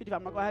the age of 55.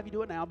 I'm not going to have you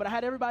do it now, but I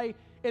had everybody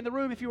in the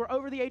room. If you were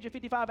over the age of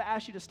 55, I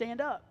asked you to stand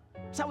up.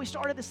 That's how we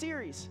started the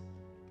series.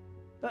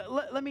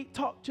 Let me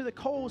talk to the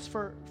Coles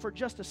for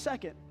just a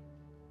second.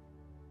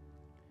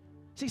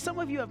 See, some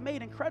of you have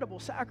made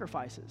incredible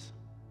sacrifices.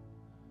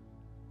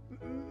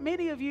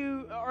 Many of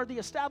you are the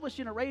established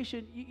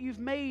generation. You've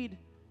made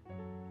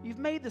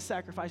the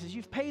sacrifices.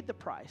 You've paid the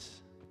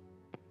price.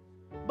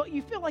 But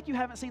you feel like you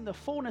haven't seen the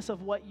fullness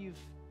of what you've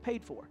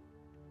paid for.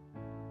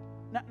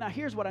 Now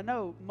here's what I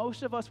know.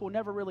 Most of us will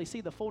never really see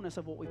the fullness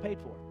of what we paid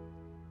for.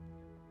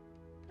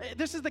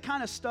 This is the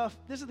kind of stuff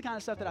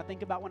that I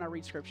think about when I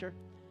read Scripture.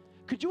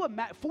 Could you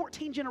imagine,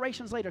 14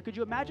 generations later, could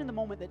you imagine the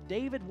moment that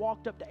David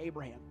walked up to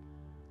Abraham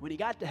when he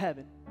got to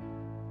heaven?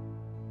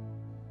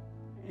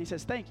 And he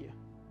says, thank you.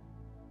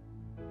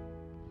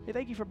 Hey,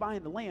 thank you for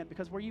buying the land,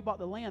 because where you bought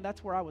the land,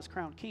 that's where I was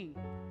crowned king.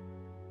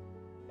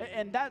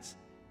 And that's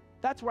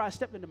where I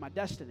stepped into my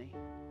destiny.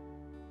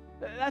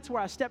 That's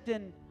where I stepped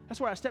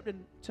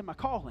into my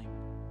calling.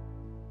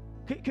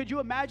 Could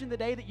you imagine the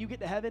day that you get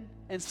to heaven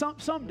and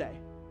someday,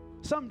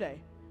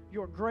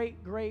 your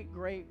great, drop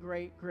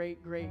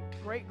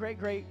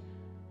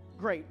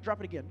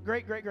it again,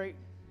 great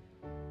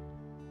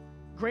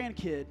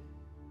grandkid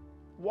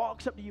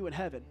walks up to you in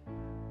heaven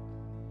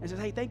and says,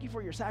 hey, thank you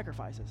for your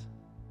sacrifices.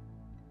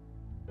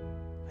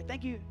 Like,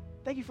 thank you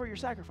for your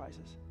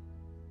sacrifices.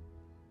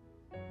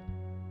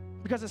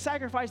 Because the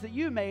sacrifice that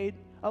you made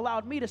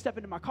allowed me to step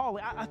into my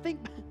calling. I think,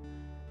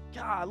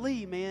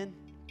 golly, man,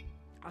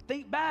 I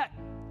think back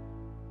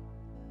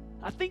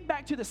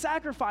to the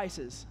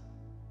sacrifices.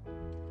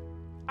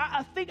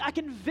 I think I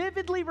can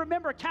vividly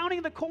remember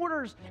counting the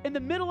quarters in the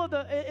middle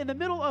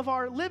of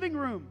our living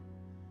room.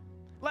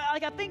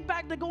 Like I think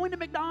back to going to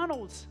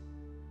McDonald's.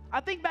 I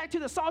think back to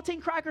the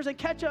saltine crackers and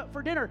ketchup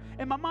for dinner,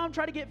 and my mom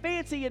tried to get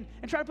fancy and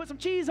try to put some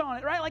cheese on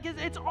it, right? Like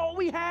it's all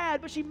we had,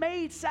 but she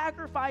made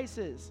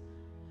sacrifices.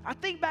 I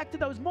think back to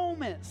those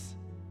moments.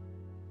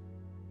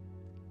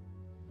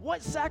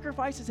 What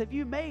sacrifices have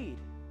you made?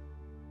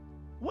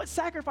 What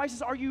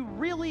sacrifices are you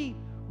really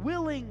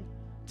willing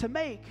to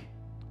make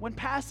when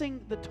passing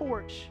the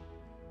torch?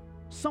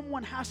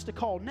 Someone has to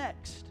call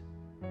next.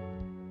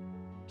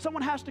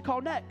 Someone has to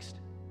call next.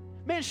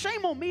 Man,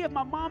 shame on me if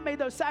my mom made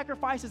those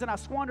sacrifices and I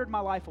squandered my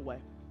life away.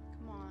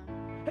 Come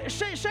on.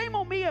 Shame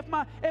on me if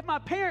my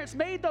parents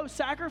made those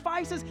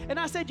sacrifices and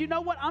I said, you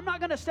know what, I'm not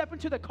going to step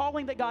into the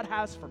calling that God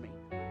has for me.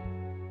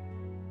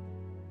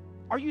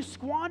 Are you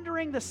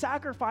squandering the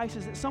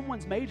sacrifices that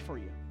someone's made for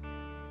you?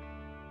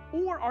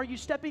 Or are you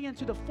stepping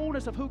into the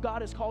fullness of who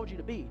God has called you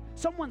to be?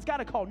 Someone's got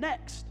to call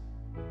next.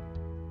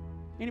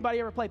 Anybody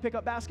ever play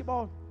pickup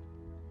basketball?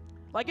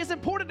 Like, it's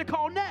important to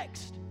call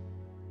next.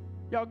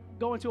 Y'all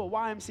go into a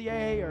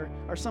YMCA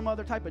or some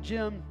other type of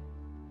gym,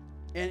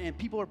 and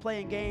people are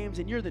playing games,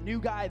 and you're the new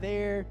guy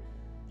there.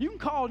 You can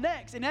call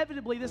next.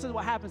 Inevitably, this is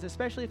what happens,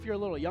 especially if you're a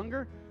little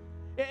younger.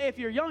 If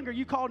you're younger,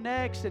 you call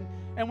next, and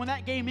when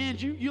that game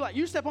ends,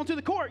 you step onto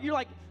the court. You're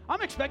like,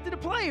 I'm expected to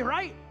play,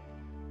 right?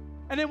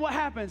 And then what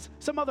happens?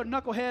 Some other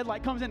knucklehead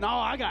like comes in. Oh,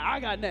 I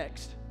got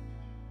next.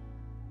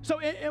 So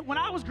when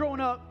I was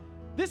growing up,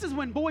 this is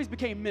when boys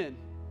became men.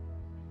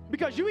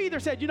 Because you either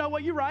said, you know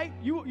what, you're right.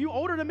 You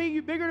older than me,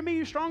 you bigger than me,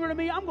 you stronger than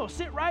me. I'm going to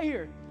sit right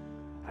here.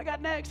 I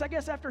got next, I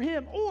guess, after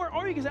him.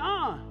 Or you can say,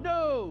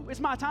 no, it's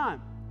my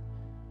time.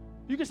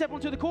 You can step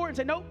onto the court and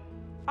say, nope,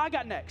 I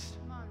got next.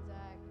 Come on,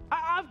 Zach.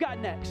 I've got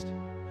next.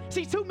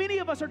 See, too many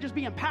of us are just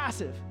being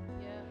passive.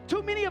 Yeah.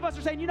 Too many of us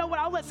are saying, you know what,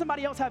 I'll let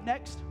somebody else have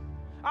next.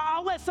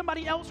 I'll let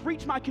somebody else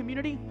reach my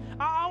community.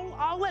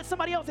 I'll let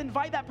somebody else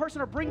invite that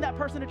person or bring that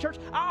person to church.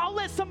 I'll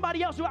let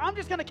somebody else do it. I'm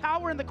just going to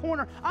cower in the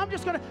corner. I'm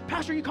just going to,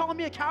 Pastor, are you calling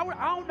me a coward?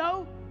 I don't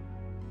know.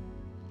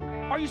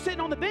 Are you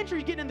sitting on the bench or are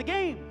you getting in the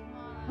game?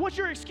 What's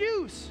your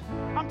excuse?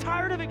 I'm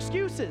tired of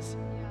excuses.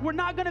 We're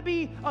not going to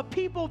be a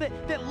people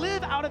that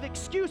live out of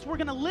excuse. We're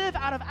going to live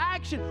out of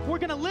action. We're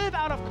going to live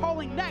out of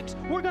calling next.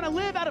 We're going to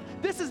live out of,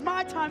 this is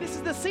my time. This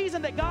is the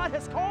season that God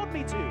has called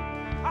me to.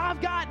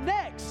 I've got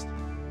next.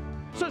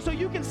 So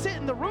you can sit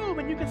in the room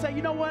and you can say,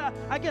 you know what,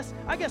 I guess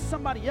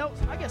somebody else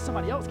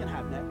can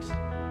have next.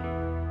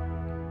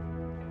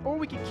 Or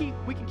we can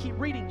keep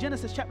reading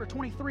Genesis chapter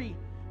 23,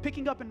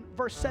 picking up in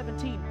verse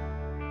 17.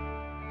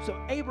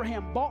 So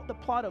Abraham bought the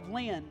plot of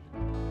land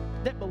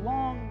that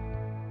belonged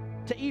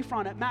to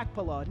Ephron at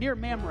Machpelah, near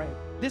Mamre.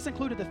 This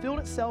included the field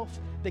itself,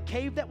 the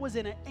cave that was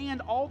in it,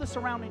 and all the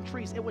surrounding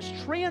trees. It was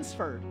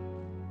transferred.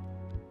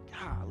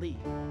 Golly.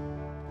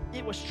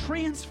 It was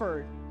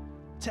transferred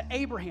to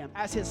Abraham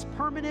as his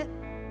permanent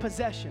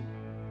possession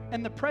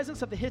in the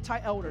presence of the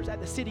Hittite elders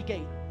at the city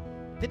gate.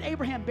 Then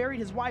Abraham buried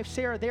his wife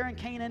Sarah there in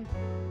Canaan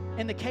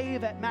in the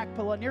cave at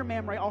Machpelah, near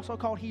Mamre, also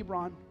called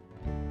Hebron.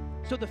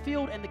 So the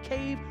field and the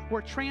cave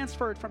were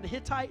transferred from the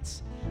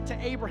Hittites to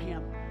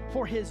Abraham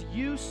for his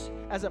use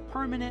as a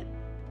permanent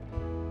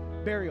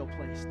burial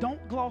place.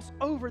 Don't gloss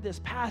over this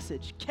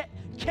passage.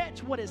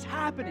 Catch what is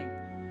happening.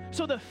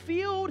 So the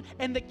field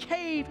and the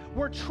cave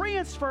were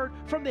transferred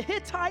from the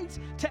Hittites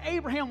to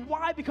Abraham.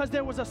 Why? Because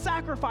there was a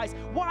sacrifice.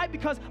 Why?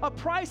 Because a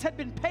price had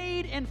been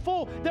paid in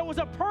full. There was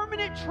a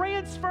permanent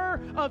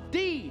transfer of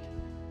deed.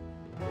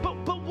 But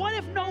what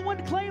if no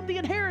one claimed the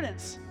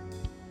inheritance?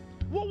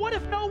 Well, what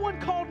if no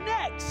one called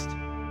next?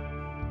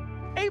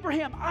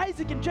 Abraham,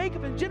 Isaac, and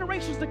Jacob and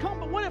generations to come.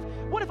 But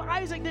what if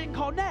Isaac didn't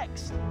call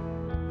next?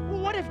 Well,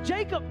 what if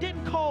Jacob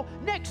didn't call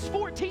next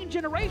 14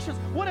 generations?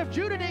 What if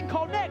Judah didn't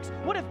call next?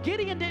 What if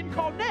Gideon didn't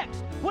call next?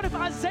 What if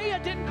Isaiah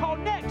didn't call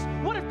next?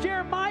 What if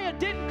Jeremiah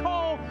didn't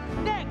call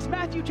next?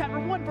 Matthew chapter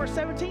 1, verse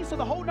 17. So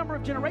the whole number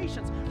of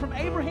generations from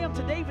Abraham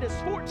to David is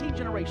 14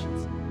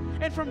 generations.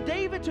 And from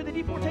David to the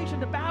deportation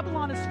to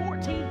Babylon is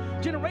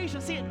 14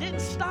 generations. See, it didn't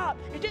stop.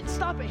 It didn't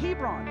stop at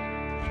Hebron.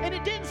 And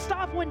it didn't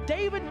stop when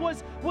David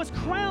was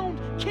crowned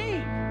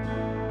king.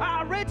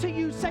 I read to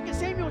you 2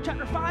 Samuel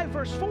chapter 5,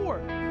 verse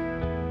 4.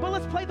 But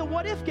let's play the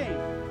what if game.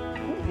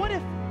 What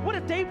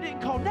if David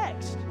didn't call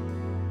next?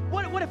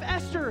 What if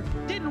Esther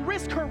didn't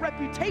risk her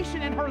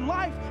reputation and her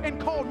life and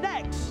call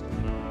next?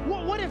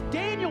 What if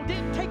Daniel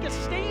didn't take a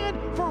stand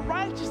for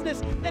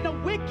righteousness in a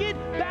wicked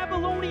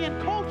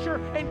Babylonian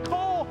culture and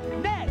call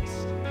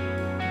next?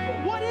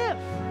 What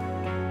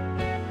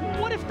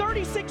if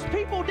 36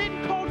 people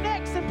didn't call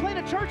next and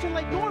plant a church in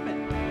Lake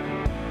Norman?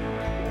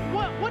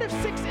 What if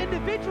 6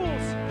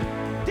 individuals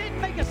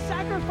didn't make a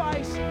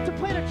sacrifice to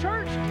plant a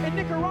church in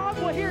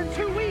Nicaragua here in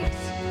 2 weeks?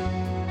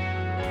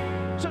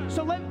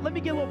 So let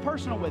me get a little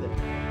personal with it.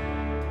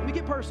 Let me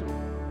get personal.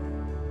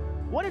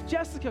 What if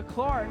Jessica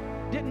Clark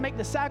didn't make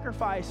the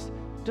sacrifice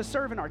to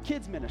serve in our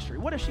kids' ministry?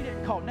 What if she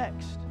didn't call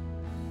next?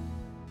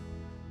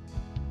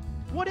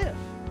 What if?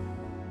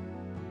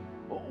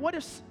 What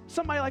if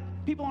somebody like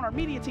people on our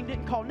media team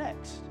didn't call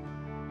next?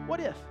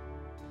 What if?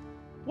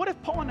 What if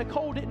Paul and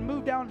Nicole didn't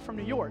move down from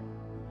New York?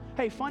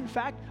 Hey, fun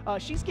fact,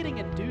 she's getting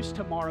induced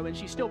tomorrow and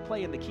she's still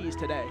playing the keys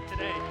today.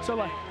 So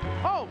like,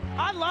 oh,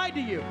 I lied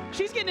to you.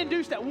 She's getting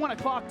induced at 1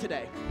 o'clock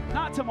today,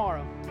 not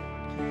tomorrow.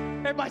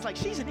 Everybody's like,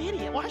 she's an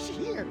idiot. Why is she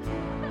here?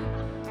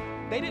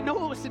 They didn't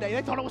know it was today.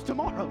 They thought it was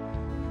tomorrow.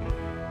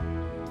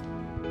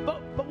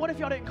 But what if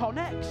y'all didn't call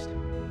next?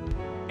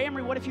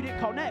 Amory, what if you didn't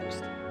call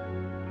next?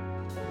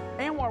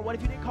 Anwar, what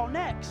if you didn't call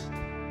next?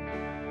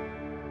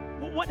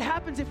 What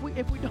happens if we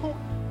don't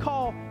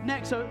call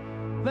next? So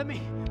let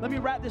me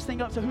wrap this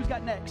thing up. So who's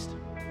got next?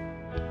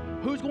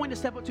 Who's going to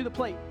step up to the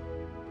plate?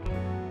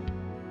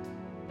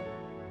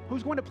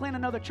 Who's going to plant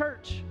another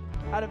church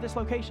out of this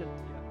location?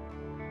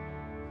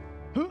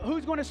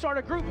 Who's going to start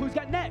a group? Who's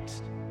got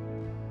next?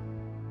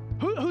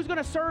 Who's going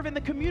to serve in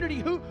the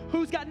community?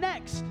 Who's got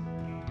next?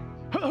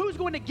 Who's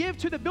going to give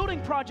to the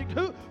building project?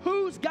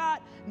 Who's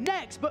got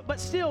next? But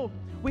still,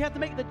 we have to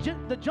make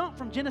the jump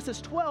from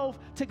Genesis 12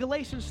 to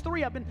Galatians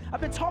 3. I've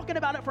been talking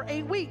about it for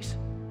 8 weeks.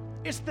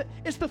 It's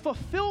the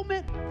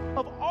fulfillment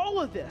of all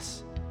of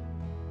this.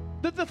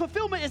 The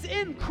fulfillment is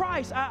in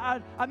Christ.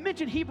 I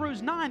mentioned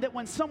Hebrews 9 that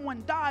when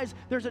someone dies,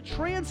 there's a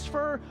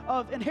transfer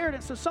of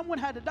inheritance. So someone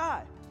had to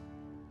die.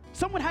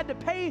 Someone had to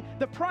pay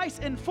the price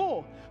in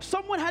full.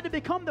 Someone had to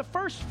become the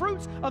first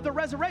fruits of the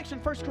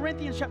resurrection. 1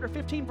 Corinthians chapter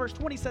 15, verse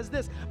 20 says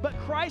this, but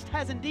Christ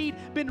has indeed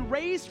been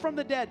raised from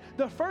the dead,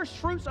 the first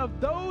fruits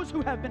of those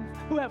who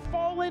have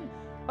fallen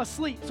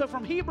asleep. So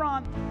from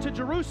Hebron to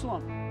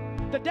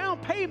Jerusalem, the down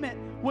payment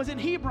was in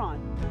Hebron,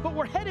 but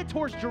we're headed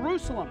towards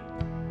Jerusalem.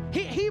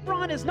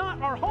 Hebron is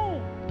not our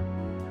home.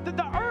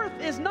 The earth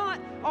is not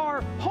our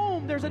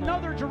home. There's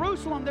another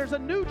Jerusalem. There's a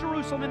new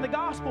Jerusalem in the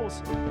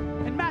Gospels.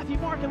 In Matthew,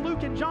 Mark, and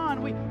Luke, and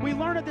John, we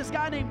learn of this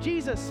guy named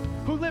Jesus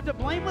who lived a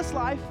blameless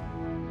life.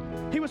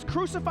 He was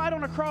crucified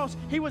on a cross.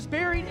 He was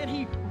buried, and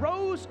he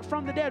rose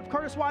from the dead.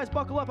 Curtis Wise,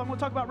 buckle up. I'm going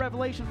to talk about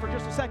Revelation for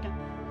just a second.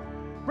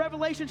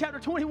 Revelation chapter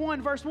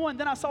 21, verse 1,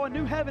 then I saw a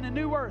new heaven and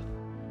new earth.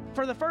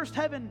 For the first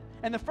heaven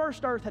and the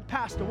first earth had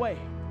passed away.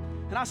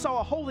 And I saw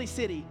a holy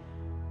city,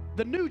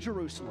 the new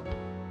Jerusalem.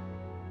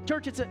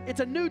 Church, it's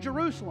a new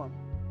Jerusalem.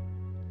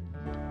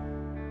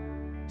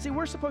 See,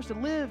 we're supposed to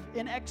live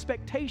in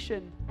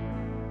expectation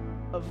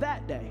of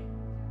that day.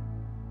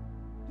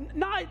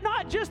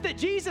 Not just that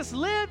Jesus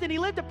lived and he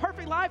lived a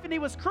perfect life and he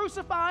was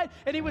crucified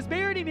and he was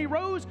buried and he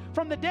rose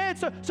from the dead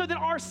so that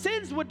our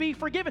sins would be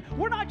forgiven.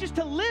 We're not just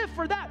to live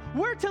for that.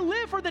 We're to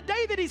live for the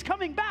day that he's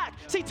coming back.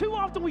 See, too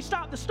often we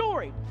stop the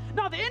story.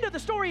 No, the end of the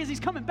story is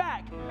he's coming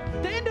back.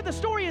 The end of the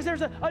story is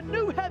there's a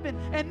new heaven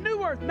and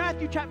new earth.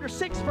 Matthew chapter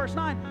 6, verse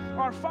 9.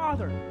 Our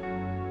Father,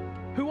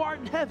 who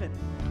art in heaven,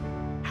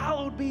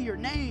 hallowed be your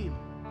name.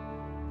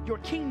 Your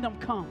kingdom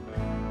come.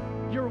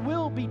 Your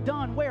will be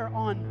done where?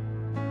 On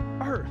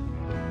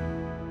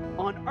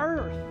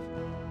earth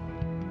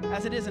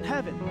as it is in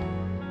heaven.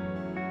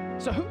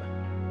 So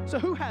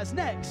who has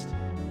next?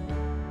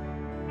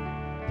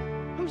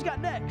 Who's got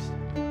next?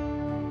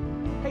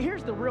 Hey,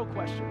 here's the real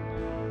question.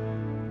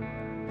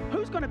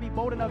 Who's going to be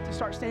bold enough to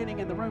start standing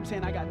in the room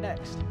saying, I got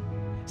next?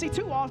 See,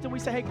 too often we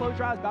say, hey, close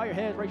your eyes, bow your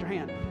head, raise your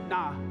hand.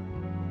 Nah,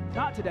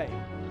 not today.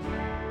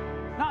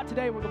 Not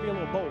today, we're going to be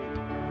a little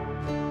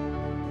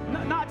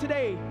bold. Not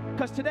today,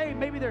 because today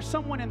maybe there's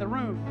someone in the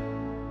room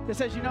that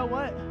says, you know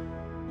what?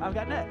 I've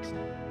got next.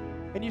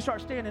 And you start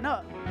standing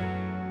up.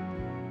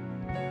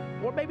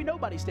 Or maybe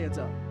nobody stands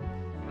up.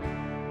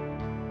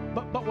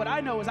 But what I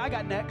know is I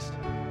got next.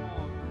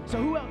 So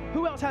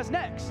who else has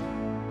next?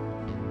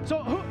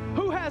 So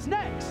who has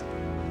next?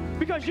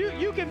 Because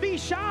you can be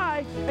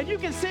shy and you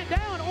can sit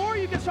down, or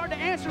you can start to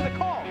answer the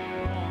call.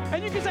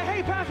 And you can say,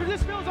 hey, Pastor,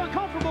 this feels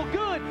uncomfortable.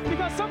 Good,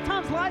 because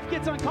sometimes life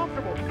gets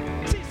uncomfortable.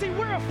 See,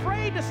 we're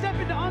afraid to step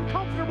into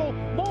uncomfortable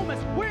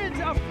moments. We're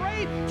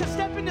afraid to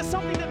step into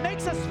something that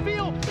makes us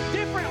feel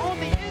different on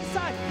the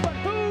inside. But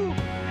who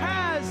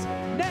has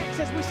next?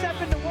 As we step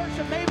into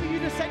worship, maybe you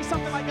just say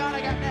something like, God,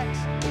 I got next.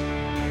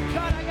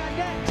 God, I got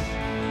next.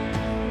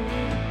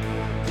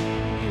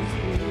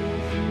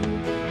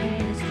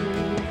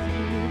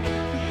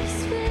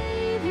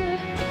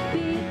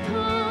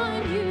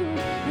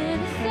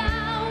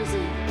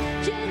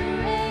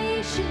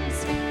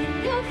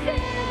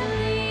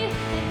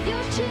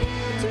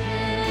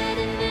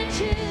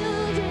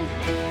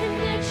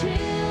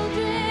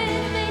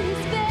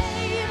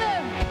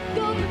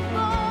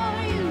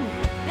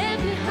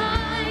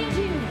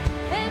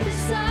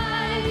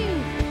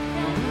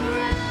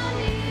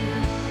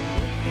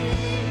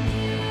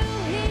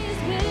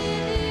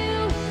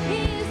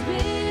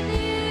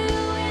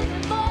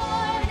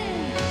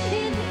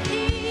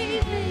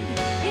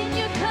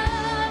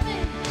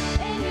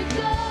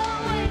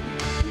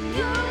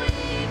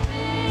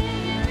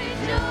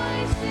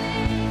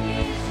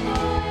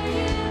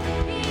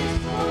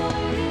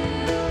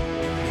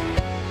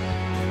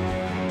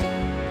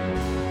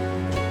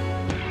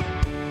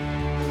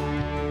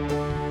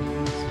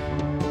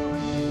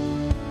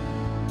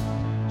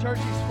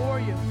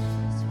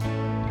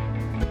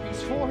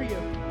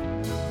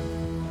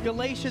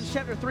 Galatians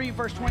chapter 3,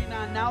 verse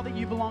 29, now that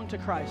you belong to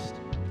Christ.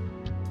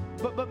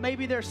 But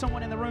maybe there's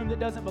someone in the room that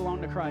doesn't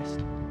belong to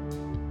Christ.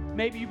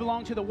 Maybe you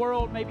belong to the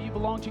world. Maybe you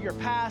belong to your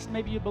past.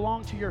 Maybe you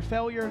belong to your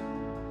failure.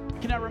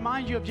 Can I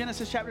remind you of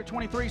Genesis chapter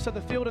 23? So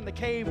the field and the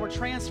cave were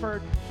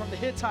transferred from the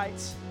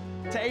Hittites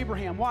to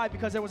Abraham. Why?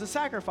 Because there was a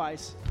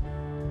sacrifice.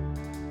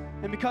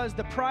 And because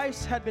the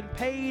price had been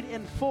paid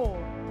in full,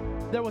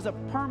 there was a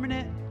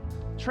permanent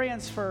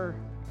transfer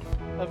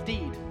of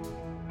deed.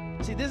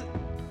 See, this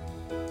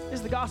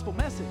is the gospel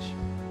message.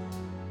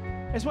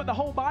 It's what the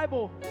whole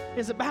Bible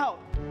is about.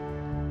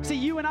 See,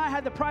 you and I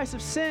had the price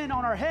of sin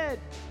on our head.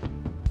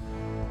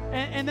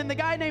 And then the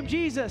guy named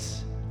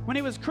Jesus, when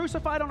he was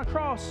crucified on a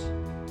cross,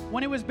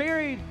 when he was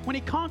buried, when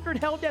he conquered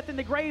hell, death, and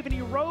the grave, and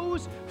he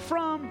rose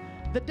from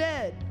the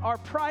dead, our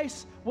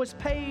price was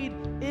paid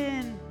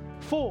in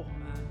full.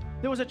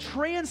 There was a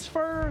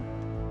transfer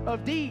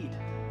of deed.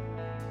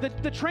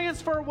 The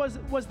transfer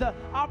was the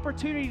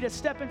opportunity to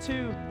step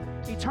into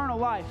eternal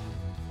life.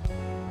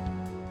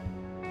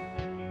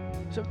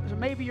 So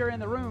maybe you're in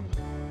the room.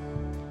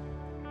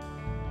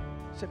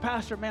 Say,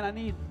 Pastor, man, I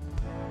need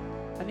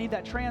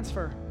that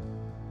transfer.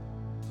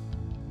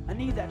 I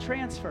need that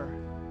transfer.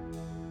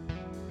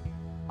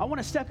 I want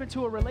to step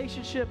into a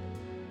relationship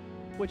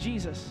with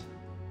Jesus.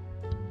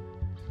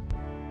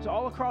 So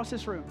all across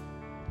this room,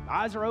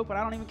 eyes are open,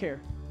 I don't even care.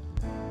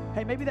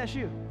 Hey, maybe that's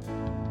you.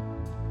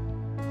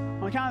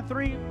 On the count of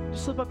 3,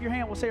 just slip up your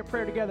hand. We'll say a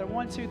prayer together.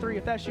 1, 2, 3.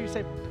 If that's you,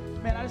 say,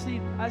 man, I just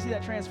need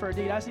that transfer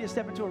indeed. I just need to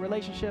step into a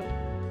relationship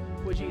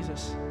with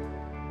Jesus.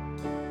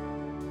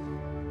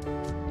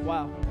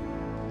 Wow.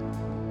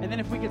 And then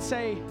if we could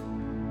say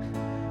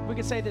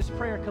this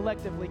prayer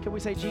collectively, can we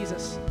say,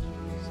 Jesus,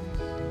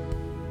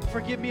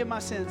 forgive me of my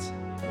sins.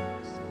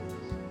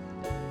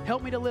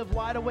 Help me to live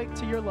wide awake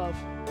to your love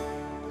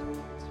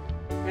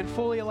and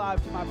fully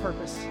alive to my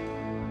purpose.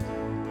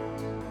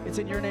 It's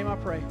in your name I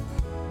pray.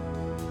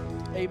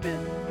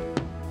 Amen.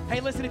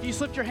 Hey, listen, if you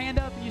slipped your hand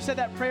up and you said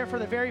that prayer for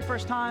the very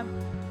first time,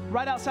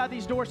 right outside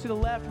these doors to the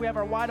left, we have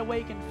our wide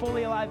awake and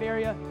fully alive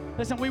area.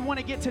 Listen, we want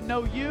to get to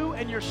know you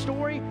and your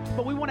story,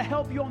 but we want to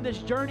help you on this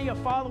journey of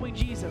following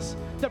Jesus.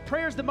 The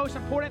prayer is the most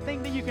important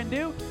thing that you can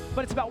do,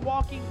 but it's about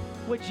walking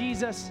with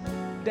Jesus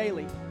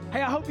daily.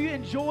 Hey, I hope you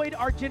enjoyed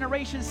our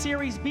Generation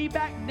series. Be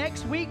back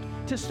next week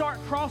to start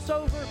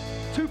Crossover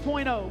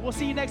 2.0. We'll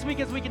see you next week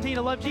as we continue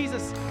to love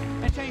Jesus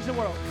and change the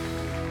world.